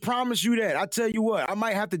 I can promise you that. I tell you what, I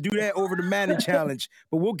might have to do that over the Madden Challenge,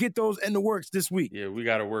 but we'll get those in the works this week. Yeah, we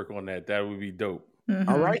got to work on that. That would be dope. Mm-hmm.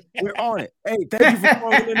 All right, we're on it. Hey, thank you for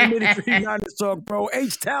calling in the Nitty-Gritty Niners Talk, bro.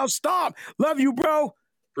 H-Town Stomp. Love you, bro.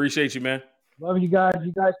 Appreciate you, man. Love you guys.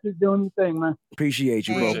 You guys keep doing your thing, man. Appreciate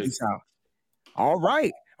you, bro. Peace out. All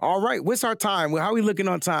right. What's our time? Well, how we looking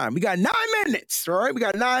on time? We got 9 minutes. All right. We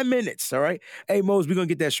got 9 minutes. All right. Hey, Mose, we're gonna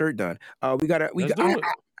get that shirt done.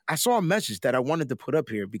 I saw a message that I wanted to put up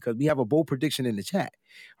here because we have a bold prediction in the chat.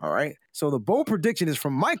 All right. So the bold prediction is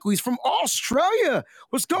from Michael. He's from Australia.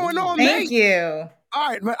 What's going on, man? Thank you. All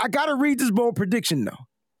right, I gotta read this bold prediction though.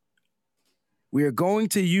 We are going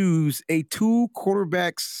to use a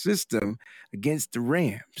 2-quarterback system against the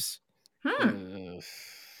Rams. My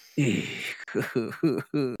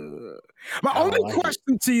only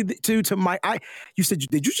question to Mike, you said,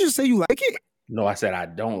 did you just say you like it? No, I said I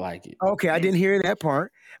don't like it. Okay, I didn't hear that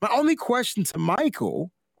part. My only question to Michael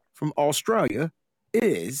from Australia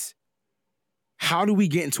is, how do we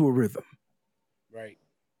get into a rhythm? Right.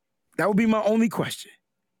 That would be my only question.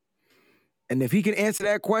 And if he can answer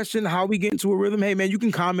that question, how we get into a rhythm, hey, man, you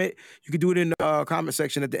can comment. You can do it in the comment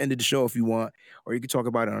section at the end of the show if you want, or you can talk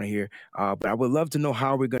about it on here. But I would love to know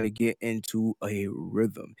how we're going to get into a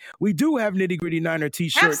rhythm. We do have Nitty Gritty Niner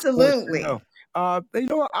t-shirts. Absolutely. You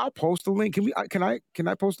know what? I'll post a link. Can I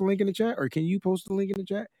post a link in the chat, or can you post a link in the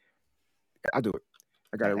chat? I'll do it.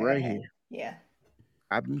 I got it right here. Yeah.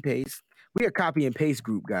 Copy and paste. We a copy and paste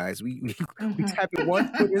group, guys. We tap it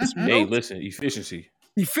once, put in some Hey, notes. listen, efficiency.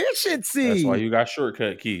 Efficiency. That's why you got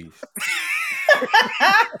shortcut keys.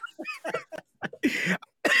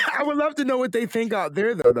 I would love to know what they think out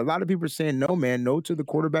there, though. A lot of people are saying no, man, no to the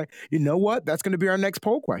quarterback. You know what? That's going to be our next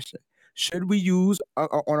poll question. Should we use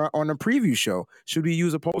on a preview show? Should we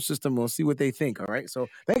use a poll system? We'll see what they think. All right. So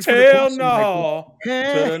thanks for the question, no.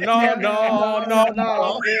 Michael.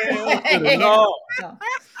 No.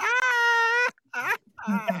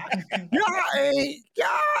 Y'all ain't.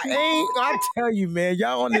 I tell you, man,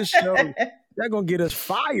 y'all on this show, y'all gonna get us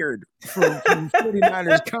fired from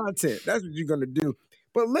 49ers content. That's what you're gonna do.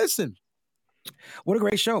 But listen, what a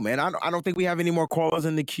great show, man. I don't think we have any more callers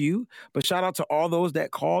in the queue, but shout out to all those that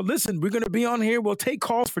called. Listen, we're gonna be on here. We'll take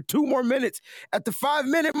calls for 2 more minutes. At the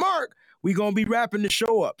 5-minute mark, we're gonna be wrapping the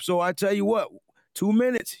show up. So I tell you what, 2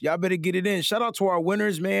 minutes. Y'all better get it in. Shout out to our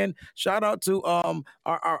winners, man. Shout out to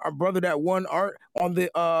our brother that won Art on the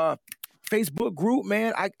Facebook group,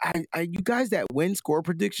 man. I you guys that win score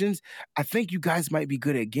predictions, I think you guys might be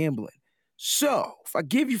good at gambling. So if I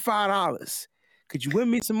give you $5, could you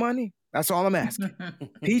win me some money? That's all I'm asking.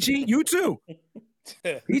 Peachy, you too.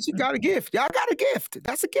 Peachy got a gift. Y'all got a gift.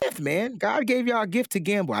 That's a gift, man. God gave y'all a gift to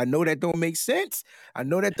gamble. I know that don't make sense. I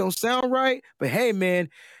know that don't sound right. But hey, man,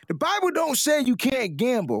 the Bible don't say you can't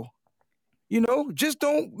gamble. You know, just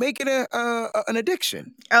don't make it an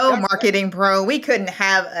addiction. Oh, Marketing Pro, we couldn't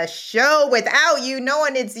have a show without you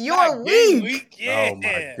knowing it's your week. Yeah. Oh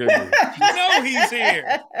my goodness. You know he's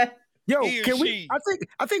here. Yo, can we?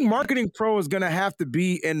 I think Marketing Pro is gonna have to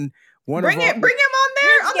be in one Bring of our. him on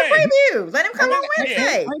there on the preview. Let him come on Wednesday.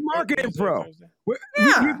 Hey, Marketing Pro. We're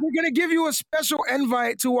gonna give you a special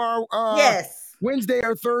invite to our Wednesday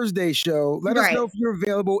or Thursday show. Let us know if you're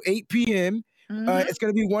available, 8 p.m. It's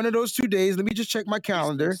going to be one of those 2 days. Let me just check my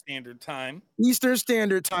calendar. Eastern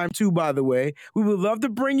Standard Time, too, by the way. We would love to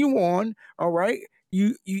bring you on, all right?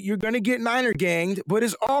 You're going to get Niner ganged, but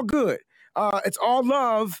it's all good. It's all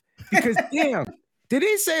love because, damn, did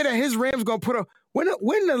he say that his Rams going to put up – when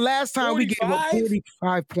the last time 45? We gave up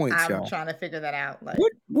 45 points, I'm trying to figure that out. Like,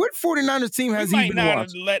 what 49ers team has he been might not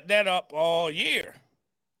watching? have let that up all year.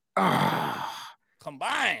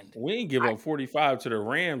 Combined. We ain't give up 45 to the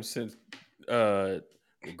Rams since the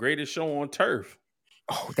greatest show on turf.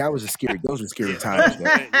 Oh, those were scary times.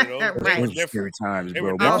 Right. Scary times,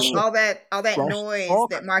 bro. All that noise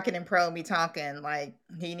that Marketing Pro be talking, like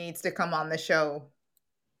he needs to come on the show.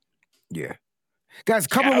 Yeah. Guys, a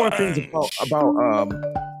couple more things about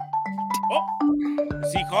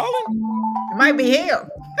is he calling? It might be him.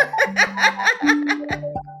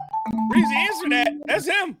 Breezy, answer that. That's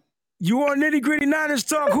him. You on Nitty Gritty Niners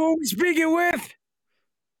Talk? Who are we speaking with?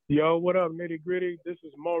 Yo, what up, Nitty Gritty? This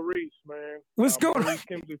is Maurice, man. What's going on? Maurice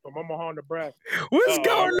Kimsley from Omaha, Nebraska. What's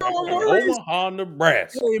going on, Maurice? Omaha,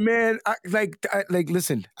 Nebraska. Hey, man.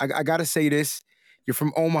 Listen, I got to say this. You're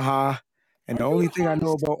from Omaha, and the only thing I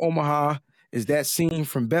know about Omaha is that scene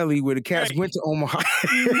from Belly where the cats went to Omaha.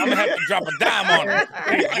 I'm gonna have to drop a dime on it.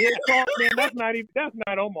 Man, that's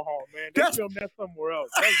not Omaha, man. They filmed that somewhere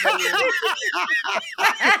else.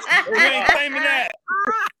 We ain't claiming that.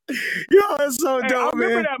 Yo, it's so dope, I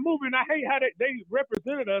remember man. that movie, and I hate how they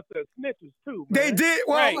represented us as snitches too. Man. They did.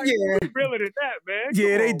 Well, right. Yeah. We realer than that, man.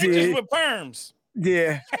 Yeah, they did. Just with perms.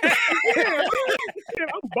 Yeah.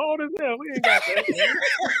 I'm bald as hell. We ain't got that, man.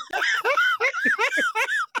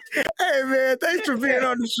 Hey, man, thanks for being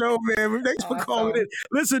on the show, man. Thanks for calling in.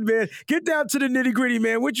 Listen, man, get down to the nitty gritty,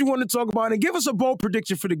 man. What you want to talk about, and give us a bold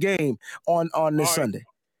prediction for the game on this Sunday.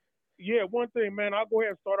 Yeah, one thing, man. I'll go ahead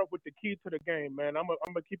and start off with the key to the game, man. I'm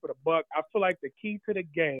gonna keep it a buck. I feel like the key to the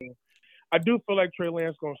game. I do feel like Trey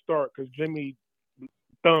Lance gonna start because Jimmy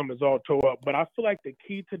thumb is all tore up, but I feel like the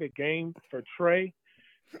key to the game for Trey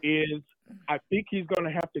is I think he's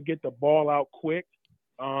gonna have to get the ball out quick.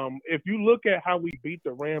 If you look at how we beat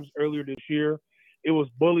the Rams earlier this year, it was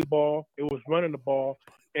bully ball, it was running the ball,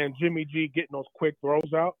 and Jimmy G getting those quick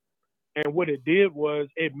throws out. And what it did was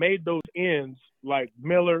it made those ends like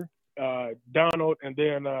Miller, Donald, and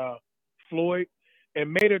then Floyd,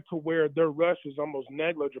 and made it to where their rush is almost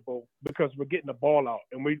negligible because we're getting the ball out.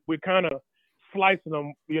 And we kind of slicing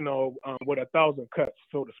them, with 1,000 cuts,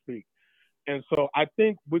 so to speak. And so I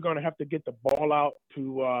think we're going to have to get the ball out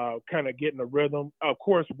to kind of get in a rhythm, of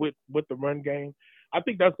course, with the run game. I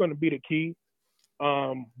think that's going to be the key.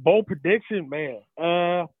 Bold prediction, man.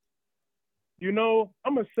 I'm going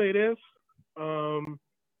to say this.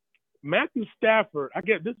 Matthew Stafford, I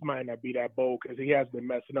guess this might not be that bold because he has been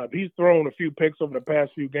messing up. He's thrown a few picks over the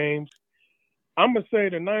past few games. I'm going to say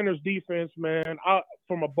the Niners defense, man,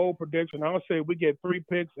 from a bold prediction, I'll say we get 3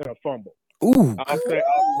 picks and a fumble. Ooh. I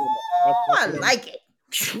like it.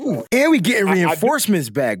 Ooh. And we getting reinforcements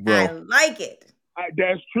back, bro. I like it.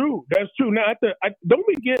 That's true. Now, don't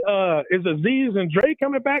we get is Aziz and Dre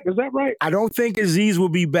coming back? Is that right? I don't think Aziz will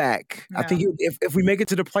be back. No. I think if we make it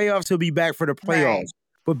to the playoffs, he'll be back for the playoffs. Right.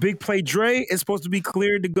 But Big Play Dre is supposed to be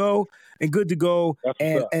cleared to go and good to go.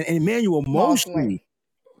 And Emmanuel Mosley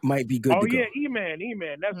might be good to go. Oh, yeah,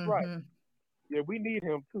 E-Man. That's right. Yeah, we need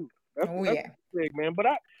him, too. That's big, man. But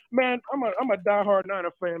I'm a diehard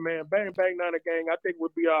Niner fan, man. Bang, bang, Niner gang. I think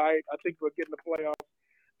we'll be all right. I think we'll get in the playoffs.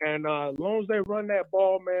 And as long as they run that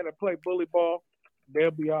ball, man, and play bully ball,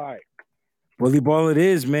 they'll be all right. Bully ball it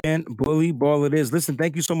is, man. Bully ball it is. Listen,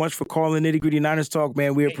 thank you so much for calling Nitty Gritty Niners Talk,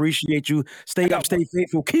 man. We appreciate you. Stay up, stay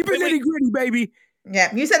faithful. Keep it nitty gritty, baby.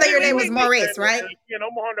 Yeah, you said that your name was Maurice, right? In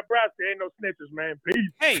Omaha, Nebraska, ain't no snitches, man.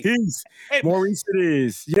 Peace. Hey. Peace. Hey. Maurice it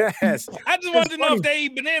is. Yes. I just wanted to know if they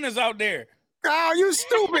eat bananas out there. Oh, you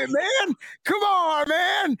stupid, man. Come on,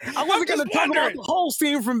 man. I wasn't going to talk about the whole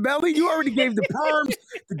scene from Belly. You already gave the perms,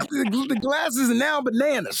 the glasses, and now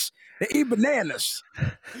bananas. They eat bananas.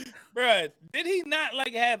 Bruh, did he not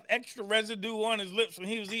have extra residue on his lips when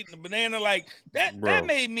he was eating the banana? Like that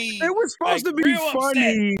made me. It was supposed to be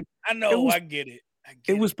funny. Upset. I know, I get it.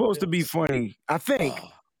 It was supposed to be funny, I think.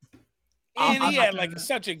 And he had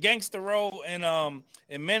such a gangster role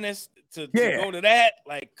in Menace to go to that.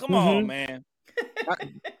 Like, come on, man.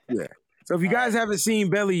 Yeah. So if you guys haven't seen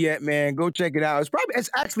Belly yet, man, go check it out. It's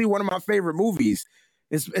actually one of my favorite movies.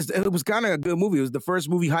 It was kind of a good movie. It was the first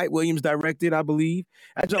movie Hype Williams directed, I believe.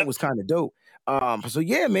 That jump was kind of dope. So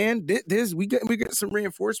yeah, man, we get some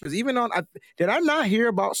reinforcements. Even did I not hear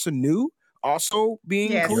about Sanu also being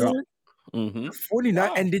cleared?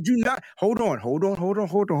 49. And did you not? Hold on.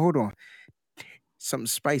 something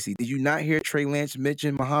spicy. Did you not hear Trey Lance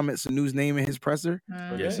mention Mohamed Sanu's name in his presser?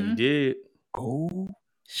 Yes, he did. Oh,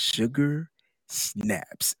 sugar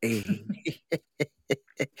snaps. Hey.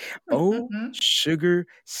 Oh, sugar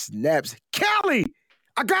snaps. Callie,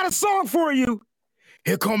 I got a song for you.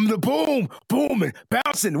 Here come the boom, booming,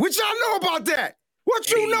 bouncing. What y'all know about that? What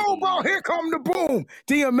you know about Here Come the Boom?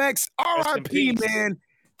 DMX, R.I.P., man.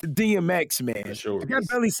 The DMX, man. Sure that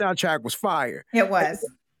Belly soundtrack was fire. It was.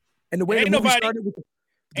 And the way the movie started with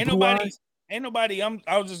Ain't nobody.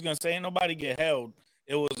 I was just gonna say, ain't nobody get held.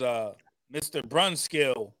 It was Mr.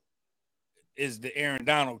 Brunskill is the Aaron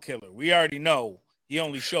Donald killer. We already know he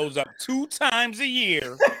only shows up 2 times a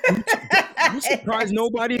year. I'm surprised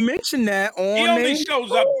nobody mentioned that on. He only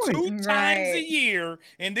shows up 2 times a year,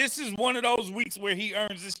 and this is one of those weeks where he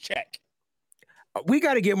earns his check. We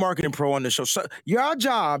got to get Marketing Pro on the show. So your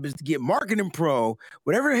job is to get Marketing Pro,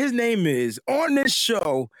 whatever his name is, on this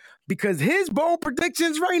show because his bold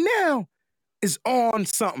predictions right now is on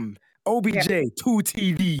something. OBJ, 2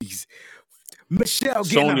 TDs. Michelle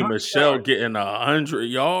getting 100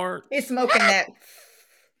 yards. He's smoking that.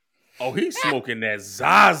 Oh, he's smoking that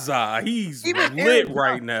Zaza. He's lit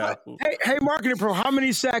right now. Hey, Marketing Pro, how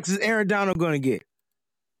many sacks is Aaron Donald going to get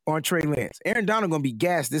on Trey Lance? Aaron Donald going to be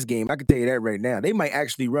gassed this game. I can tell you that right now. They might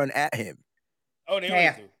actually run at him. Oh, they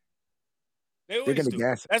always do. They're going to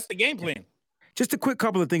gas him. That's the game plan. Just a quick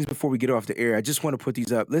couple of things before we get off the air. I just want to put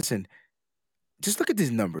these up. Listen, just look at these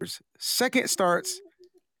numbers. Second starts,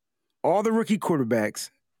 all the rookie quarterbacks,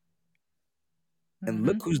 and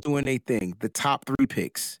look who's doing their thing. The top 3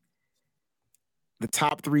 picks. The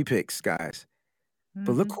top 3 picks, guys.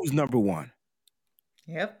 But look who's number 1.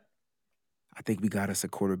 Yep. I think we got us a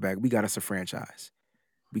quarterback. We got us a franchise.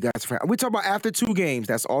 We talk about after 2 games.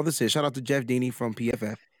 That's all this is. Shout out to Jeff Deeney from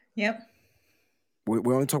PFF. Yep.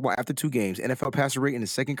 We only talk about after 2 games. NFL passer rate in the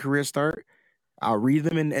second career start. I'll read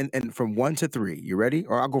them and from 1 to 3. You ready?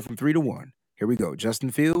 Or I'll go from 3 to 1. Here we go.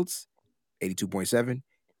 Justin Fields, 82.7.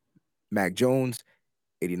 Mac Jones,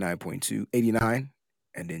 89.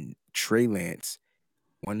 And then Trey Lance,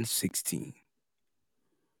 116.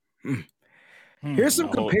 Here's some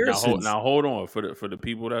comparisons. Now hold on for the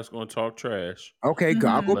people that's going to talk trash. Okay,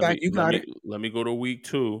 I'll go back. You got it. Let me go to week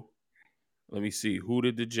 2. Let me see. Who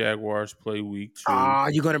did the Jaguars play week 2?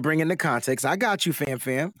 You're going to bring in the context. I got you,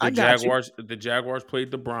 fam. The Jaguars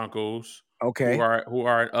played the Broncos. Okay. Who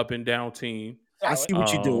are an up and down team. I see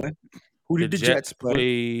what you're doing. Who did the Jets play?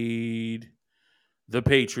 Played the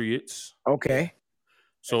Patriots. Okay.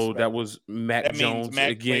 So that was Mac Jones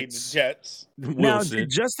against the Jets. Wilson. Now, did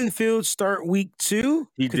Justin Fields start week 2?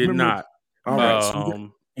 He did not. All right.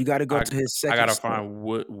 So you got to go to his second. I got to find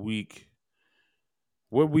what week.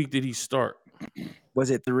 What week did he start?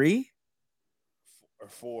 Was it 3 or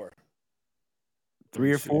 4?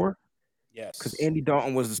 3 or 4? Yes. Because Andy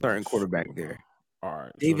Dalton was the starting quarterback there. All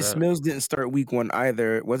right. Davis Mills didn't start week 1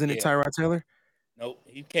 either. Wasn't it Tyrod Taylor? Nope.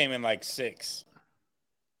 He came in like 6.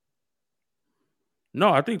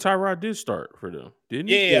 No, I think Tyrod did start for them, didn't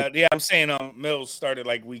he? Yeah. I'm saying Mills started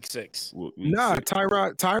like week 6.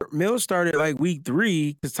 Tyrod Mills started like week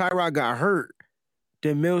 3 because Tyrod got hurt.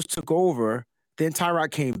 Then Mills took over. Then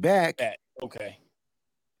Tyrod came back. Okay.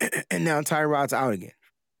 And now Tyrod's out again.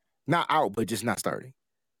 Not out, but just not starting.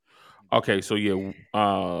 Okay, so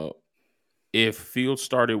if Fields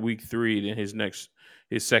started week 3, then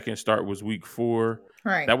his second start was week 4.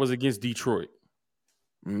 Right. That was against Detroit.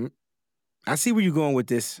 Mm-hmm. I see where you're going with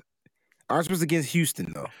this. Ours was against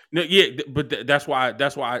Houston, though. No, yeah, but that's why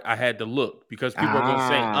I had to look because people are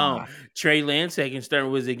gonna say, Trey Lance second start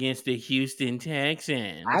was against the Houston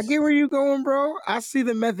Texans. I get where you're going, bro. I see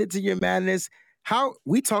the method to your madness. How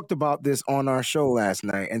we talked about this on our show last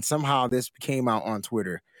night, and somehow this came out on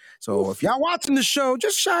Twitter. So if y'all watching the show,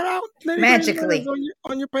 just shout out magically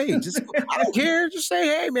on your page. I don't care. Just say,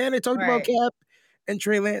 hey, man, they talked about Cap and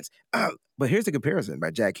Trey Lance. But here's the comparison by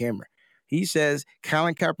Jack Hammer. He says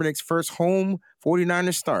Colin Kaepernick's first home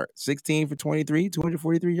 49ers start, 16 for 23,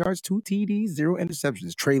 243 yards, 2 TDs, 0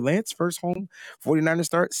 interceptions. Trey Lance, first home 49ers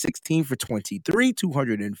start, 16 for 23,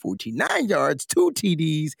 249 yards, 2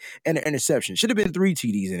 TDs, and an interception. Should have been 3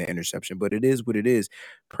 TDs and an interception, but it is what it is.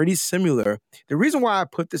 Pretty similar. The reason why I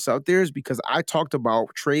put this out there is because I talked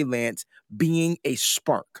about Trey Lance being a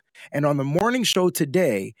spark. And on the morning show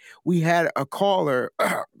today, we had a caller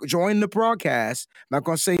join the broadcast. I'm not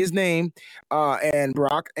going to say his name, and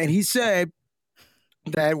Brock, and he said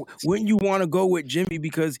that wouldn't you want to go with Jimmy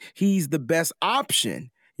because he's the best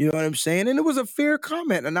option? You know what I'm saying? And it was a fair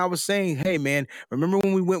comment. And I was saying, hey, man, remember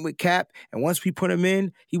when we went with Cap and once we put him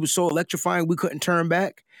in, he was so electrifying we couldn't turn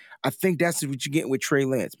back? I think that's what you're getting with Trey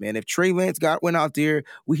Lance, man. If Trey Lance went out there,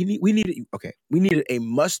 we needed a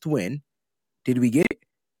must win. Did we get it?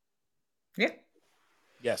 Yeah.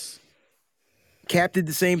 Yes. Cap did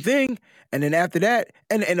the same thing. And then after that,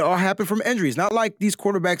 and it all happened from injuries. Not like these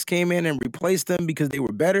quarterbacks came in and replaced them because they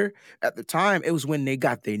were better. At the time, it was when they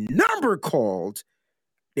got their number called,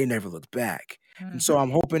 they never looked back. Mm-hmm. And so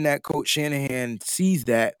I'm hoping that Coach Shanahan sees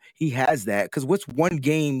that. He has that. Because what's one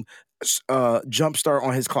game jump start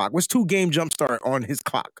on his clock? What's 2 game jump start on his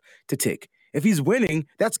clock to tick? If he's winning,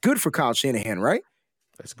 that's good for Kyle Shanahan, right?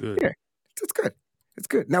 That's good. Yeah, that's good. It's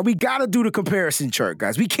good. Now, we got to do the comparison chart,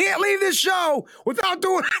 guys. We can't leave this show without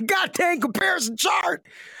doing a goddamn comparison chart.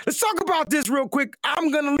 Let's talk about this real quick. I'm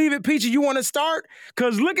going to leave it. Peachy, you want to start?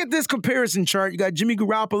 Because look at this comparison chart. You got Jimmy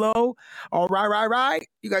Garoppolo. All right.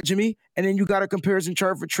 You got Jimmy. And then you got a comparison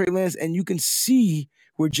chart for Trey Lance. And you can see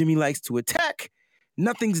where Jimmy likes to attack.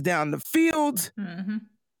 Nothing's down the field. Mm-hmm.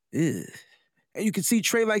 And you can see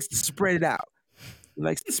Trey likes to spread it out. He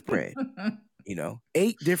likes to spread.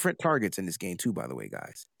 8 different targets in this game too, by the way,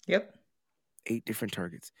 guys. Yep. 8 different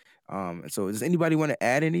targets. And so does anybody want to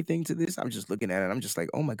add anything to this? I'm just looking at it. I'm just like,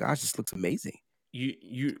 oh my gosh, this looks amazing.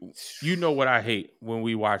 You know what I hate when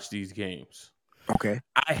we watch these games? Okay.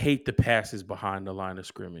 I hate the passes behind the line of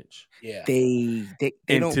scrimmage. Yeah. They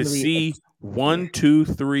and don't to really see 1, 2,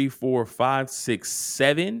 3, 4, 5, 6,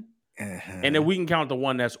 7, and then we can count the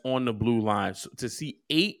one that's on the blue line. So to see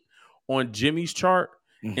 8 on Jimmy's chart.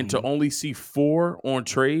 Mm-hmm. And to only see 4 on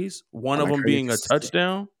Trey's, one of them being a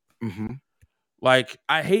touchdown. Mm-hmm. Like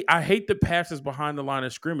I hate the passes behind the line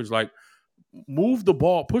of scrimmage. Like move the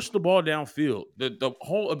ball, push the ball downfield. The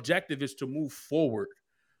whole objective is to move forward,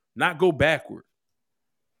 not go backward.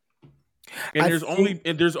 And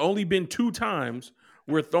there's only been 2 times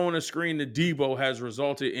where throwing a screen to Debo has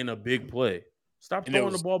resulted in a big play. Stop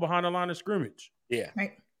throwing the ball behind the line of scrimmage. Yeah.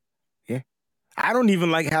 Right. I don't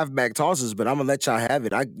even like halfback tosses, but I'm gonna let y'all have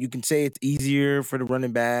it. You can say it's easier for the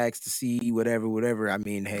running backs to see whatever. I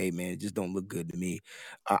mean, hey man, it just don't look good to me.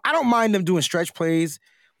 I don't mind them doing stretch plays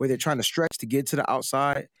where they're trying to stretch to get to the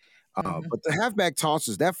outside. But the halfback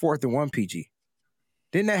tosses, that 4th and 1 PG,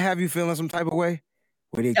 didn't that have you feeling some type of way?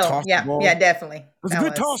 Where they toss the ball? Yeah, definitely. It was a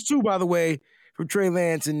good toss too, by the way, from Trey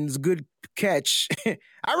Lance, and it's a good catch. I'd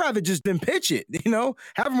rather just them pitch it,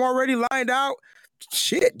 have them already lined out.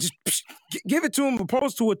 Shit, just give it to him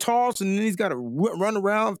opposed to a toss, and then he's got to run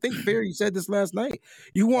around. Think fair. You said this last night.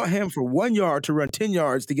 You want him for 1 yard to run 10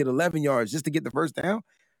 yards to get 11 yards just to get the first down?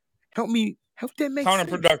 Help that make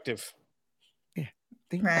counterproductive. Sense.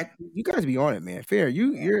 Yeah, you guys be on it, man. Fair.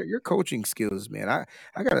 Your coaching skills, man.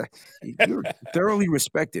 You're thoroughly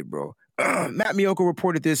respected, bro. Matt Miyoko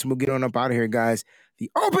reported this, and we'll get on up out of here, guys.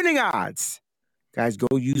 The opening odds. Guys,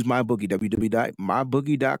 go use MyBookie,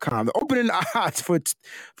 www.mybookie.com. The opening odds for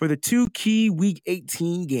the 2 key Week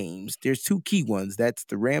 18 games. There's 2 key ones. That's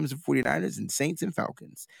the Rams and 49ers and Saints and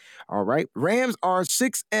Falcons. All right. Rams are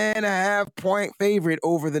 6.5-point favorite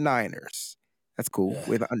over the Niners. That's cool.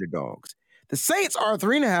 We're the underdogs. The Saints are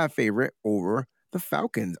 3.5 favorite over the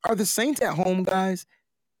Falcons. Are the Saints at home, guys?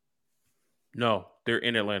 No, they're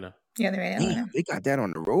in Atlanta. Yeah, they're in Atlanta. They got that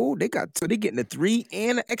on the road. So they're getting a 3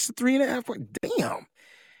 and an extra 3.5 point.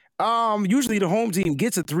 Damn. Usually the home team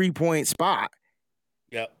gets a 3-point spot.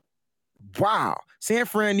 Yep. Wow. San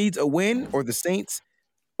Fran needs a win or the Saints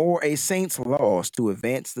or a Saints loss to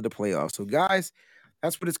advance to the playoffs. So guys,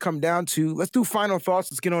 that's what it's come down to. Let's do final thoughts.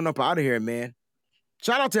 Let's get on up out of here, man.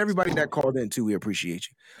 Shout out to everybody that called in too. We appreciate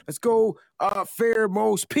you. Let's go. Fair,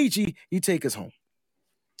 Most Peachy. You take us home.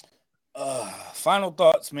 Final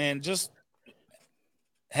thoughts, man. Just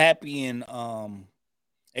happy and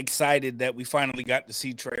excited that we finally got to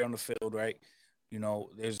see Trey on the field, right?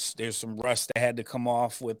 There's some rust that had to come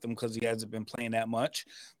off with him because he hasn't been playing that much.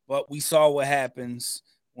 But we saw what happens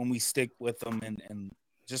when we stick with him, and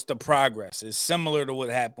just the progress is similar to what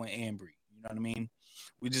happened with Ambry. You know what I mean?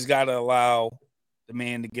 We just got to allow the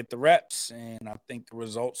man to get the reps, and I think the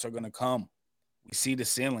results are going to come. We see the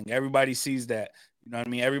ceiling. Everybody sees that. You know what I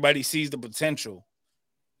mean? Everybody sees the potential.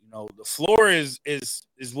 The floor is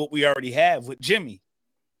what we already have with Jimmy.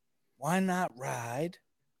 Why not ride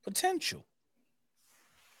potential?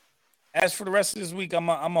 As for the rest of this week, I'm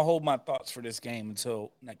gonna hold my thoughts for this game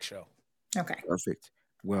until next show. Okay. Perfect.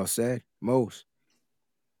 Well said. Mose.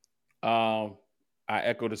 I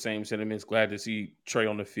echo the same sentiments. Glad to see Trey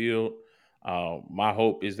on the field. My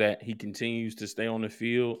hope is that he continues to stay on the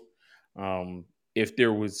field. If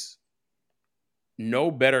there was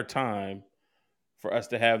no better time for us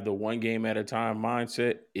to have the 1 game at a time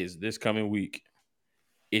mindset, is this coming week.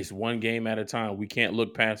 It's 1 game at a time. We can't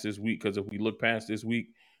look past this week, because if we look past this week,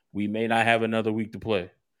 we may not have another week to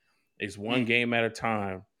play. It's one game at a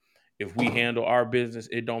time. If we handle our business,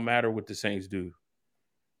 it don't matter what the Saints do.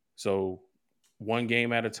 So one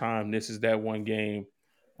game at a time. This is that one game.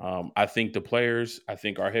 I think the players, I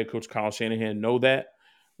think our head coach, Kyle Shanahan, know that.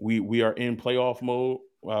 We are in playoff mode.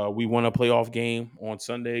 We won a playoff game on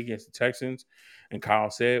Sunday against the Texans. And Kyle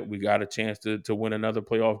said we got a chance to win another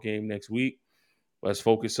playoff game next week. Let's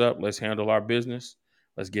focus up. Let's handle our business.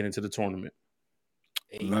 Let's get into the tournament.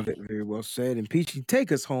 Love it. Very well said. And Peachy,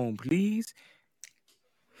 take us home, please.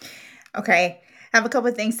 Okay. I have a couple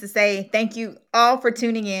of things to say. Thank you all for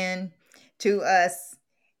tuning in to us.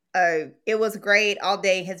 It was great. All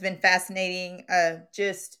day has been fascinating.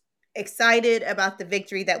 Just excited about the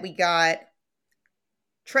victory that we got.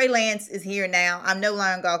 Trey Lance is here now. I'm no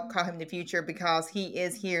longer going to call him the future because he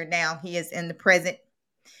is here now. He is in the present.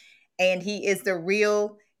 And he is the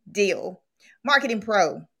real deal. Marketing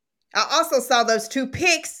Pro. I also saw those 2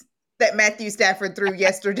 picks that Matthew Stafford threw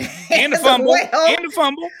yesterday. And the fumble. And the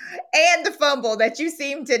fumble. And the fumble that you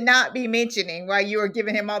seem to not be mentioning while you were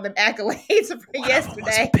giving him all them accolades for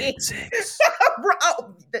yesterday.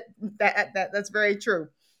 That's very true.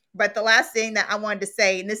 But the last thing that I wanted to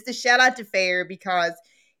say, and this is a shout out to Fair because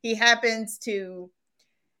his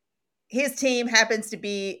team happens to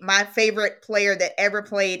be my favorite player that ever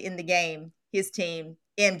played in the game. His team,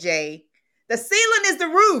 MJ. The ceiling is the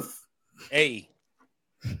roof. Hey,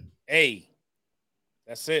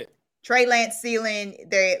 that's it. Trey Lance ceiling,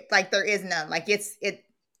 there is none. Like it's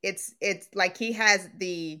like he has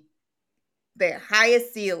the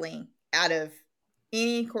highest ceiling out of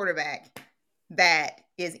any quarterback that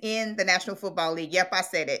is in the National Football League. Yep, I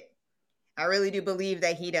said it. I really do believe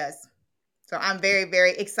that he does. So I'm very,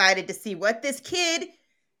 very excited to see what this kid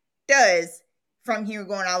does from here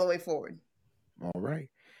going all the way forward. All right.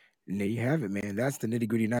 And there you have it, man. That's the Nitty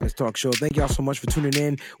Gritty Niners Talk Show. Thank y'all so much for tuning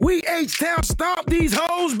in. We H-Town stomp these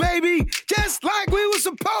hoes, baby, just like we were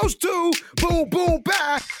supposed to. Boom, boom,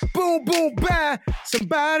 bye. Boom, boom, bye.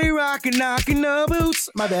 Somebody rocking, knocking the boots.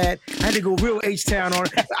 My bad. I had to go real H-Town on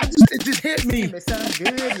it. It just hit me. Give me some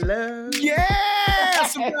good love. Yeah.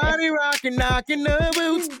 Somebody rocking, knocking the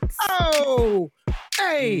boots. Oh.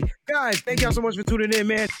 Hey, guys, thank y'all so much for tuning in,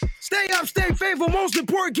 man. Stay up, stay faithful. Most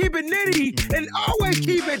important, keep it nitty and always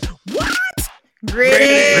keep it what? Gritty.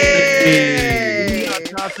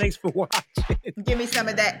 Thanks for watching. Give me some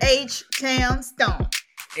of that H-Town stomp.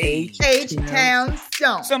 H-Town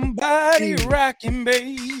stomp. Somebody rocking,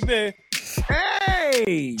 baby.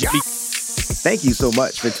 Hey. Thank you so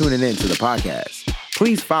much for tuning in to the podcast.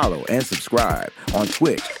 Please follow and subscribe on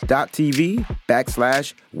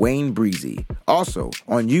twitch.tv/Wayne Breezy. Also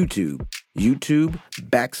on YouTube,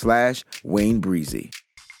 YouTube.com/Wayne Breezy.